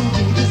name.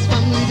 His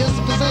family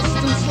dispossessed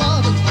and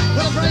slaughtered,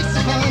 with a price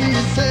upon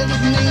his head.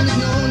 His name is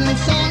known in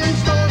song and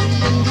story,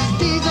 and his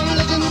deeds are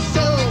legend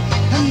still.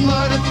 And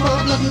murdered for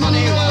blood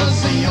money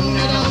was the young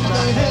knight of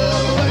the hill.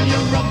 Well, you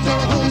robbed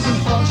our homes and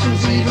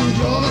fortunes, even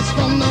drove us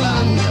from the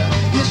land.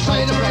 You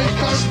try to break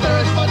our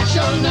spirit, but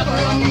you'll never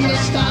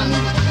understand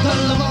the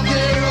love of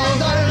dear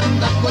old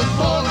Ireland that was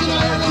fought in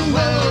Ireland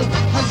well.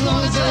 As long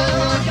as there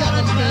are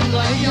Garrett men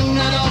like young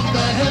knight of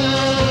the hill.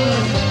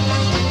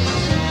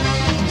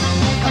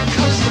 A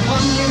curse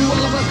upon you,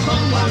 Oliver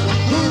Cromwell,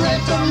 who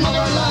raped our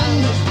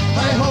motherland.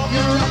 I hope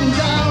you're rotten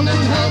down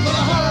in hell for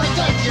the heart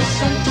that you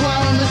sent to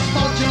our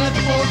misfortunate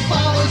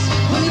forefathers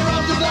when you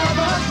robbed the their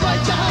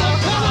birthright.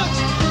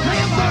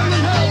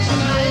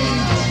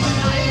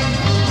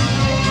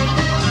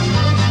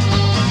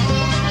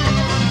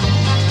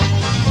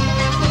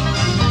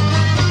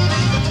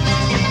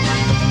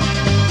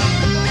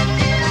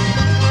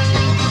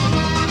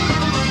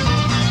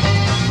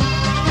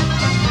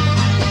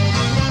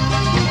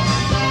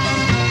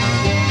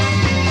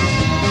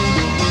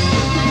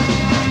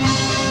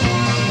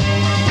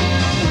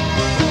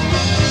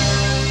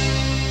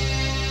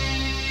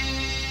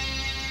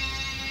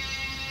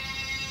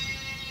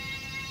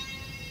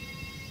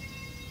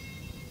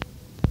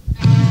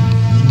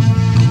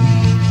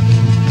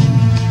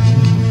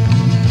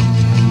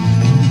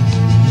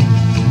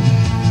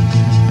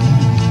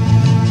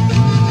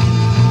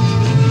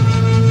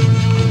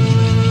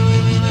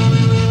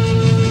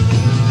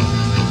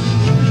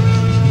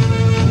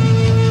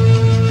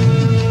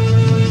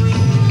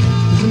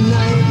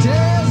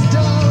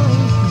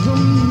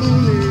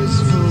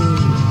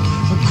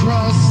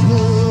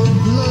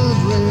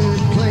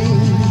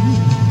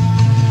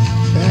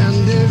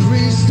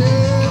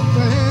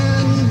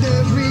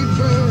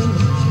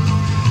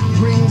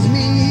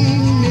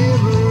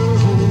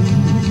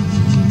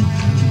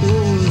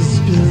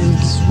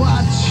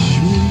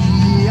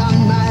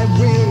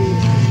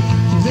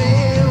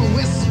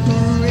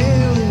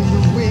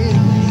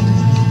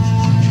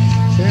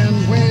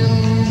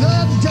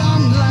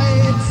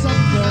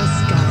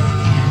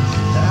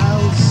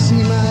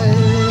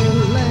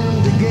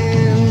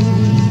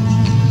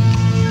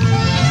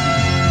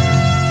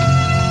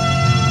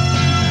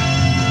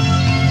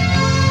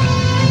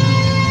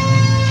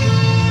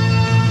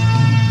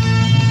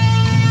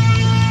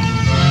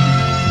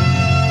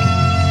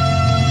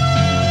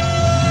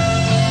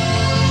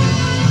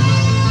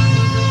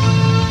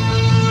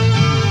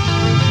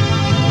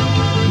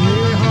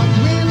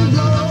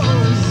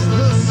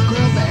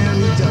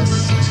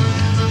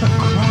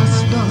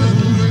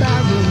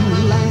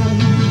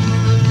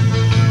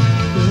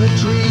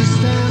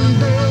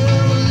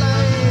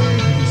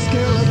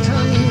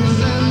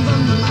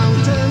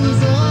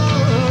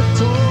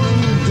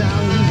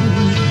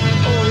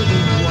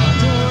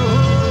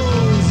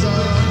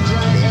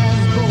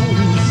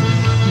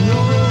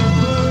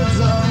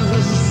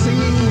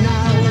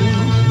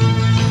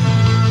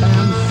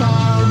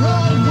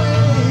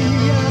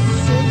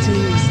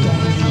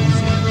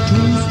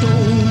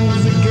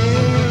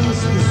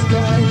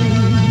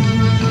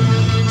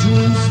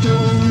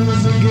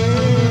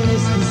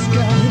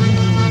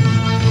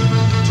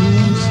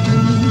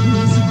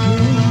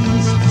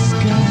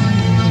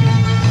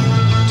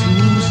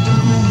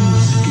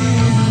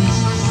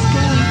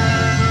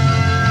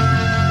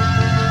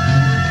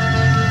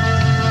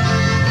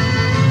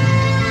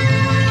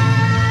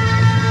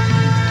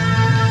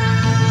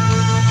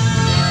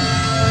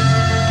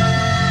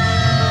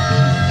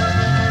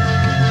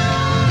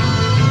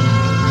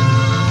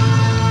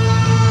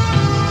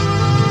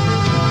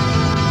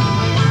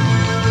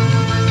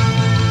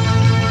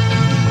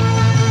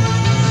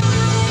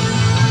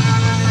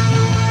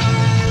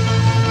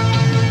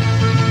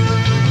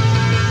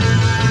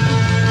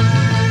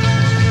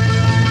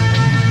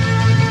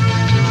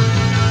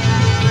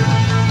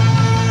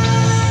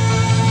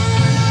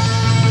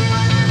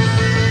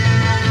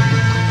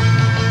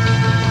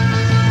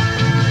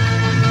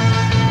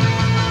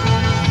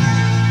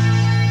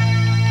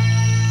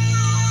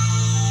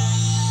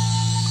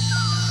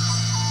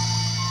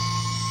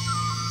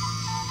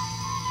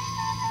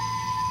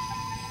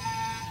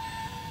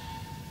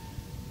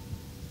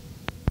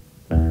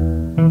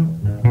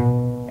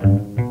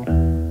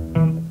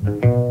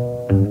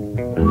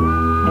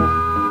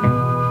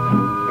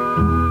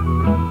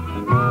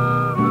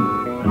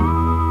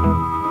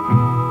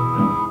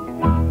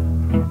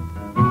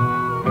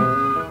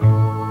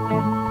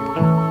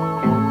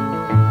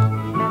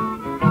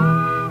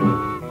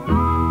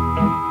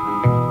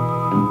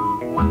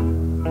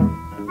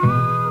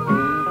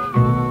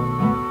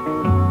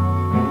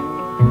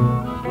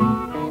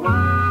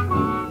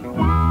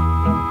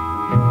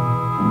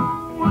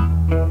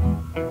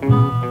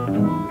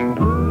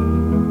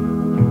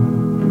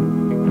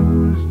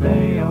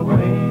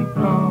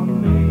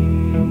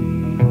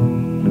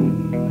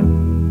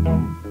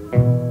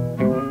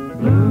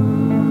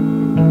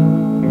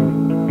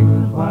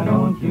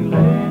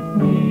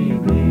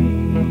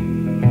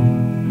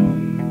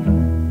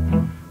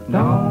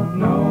 Don't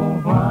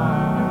know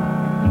why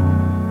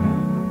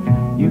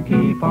you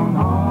keep on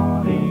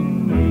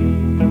haunting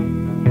me.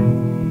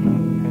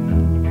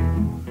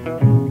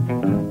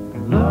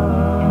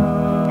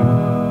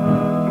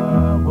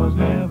 Love was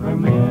never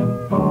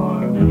meant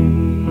for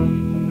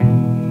me.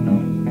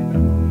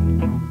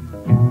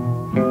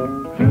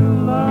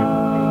 True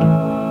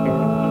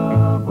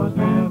love was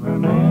never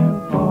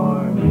meant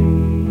for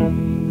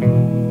me.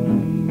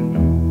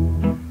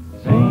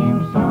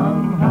 Seems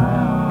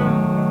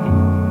somehow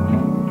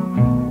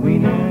we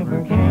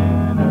never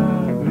can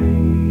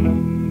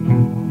agree.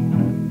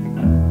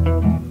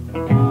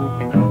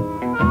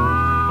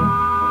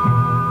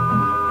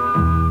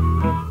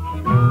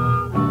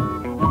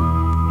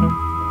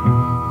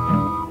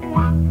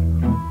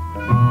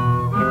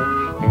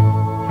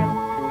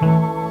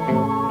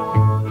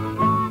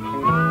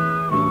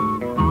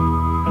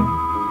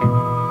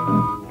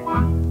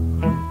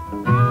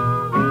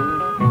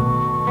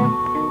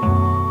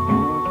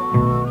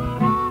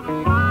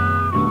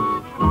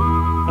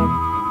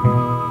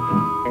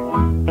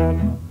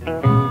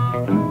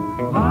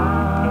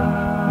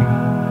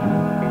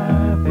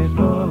 Life is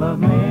full of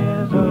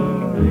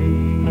misery.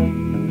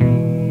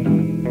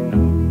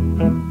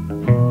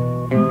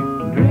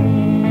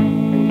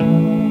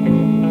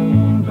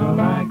 Dreams are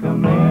like a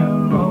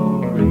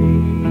memory,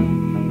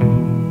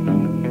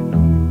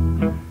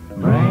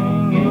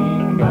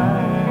 bringing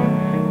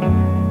back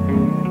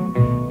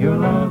your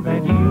love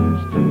that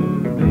used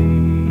to be.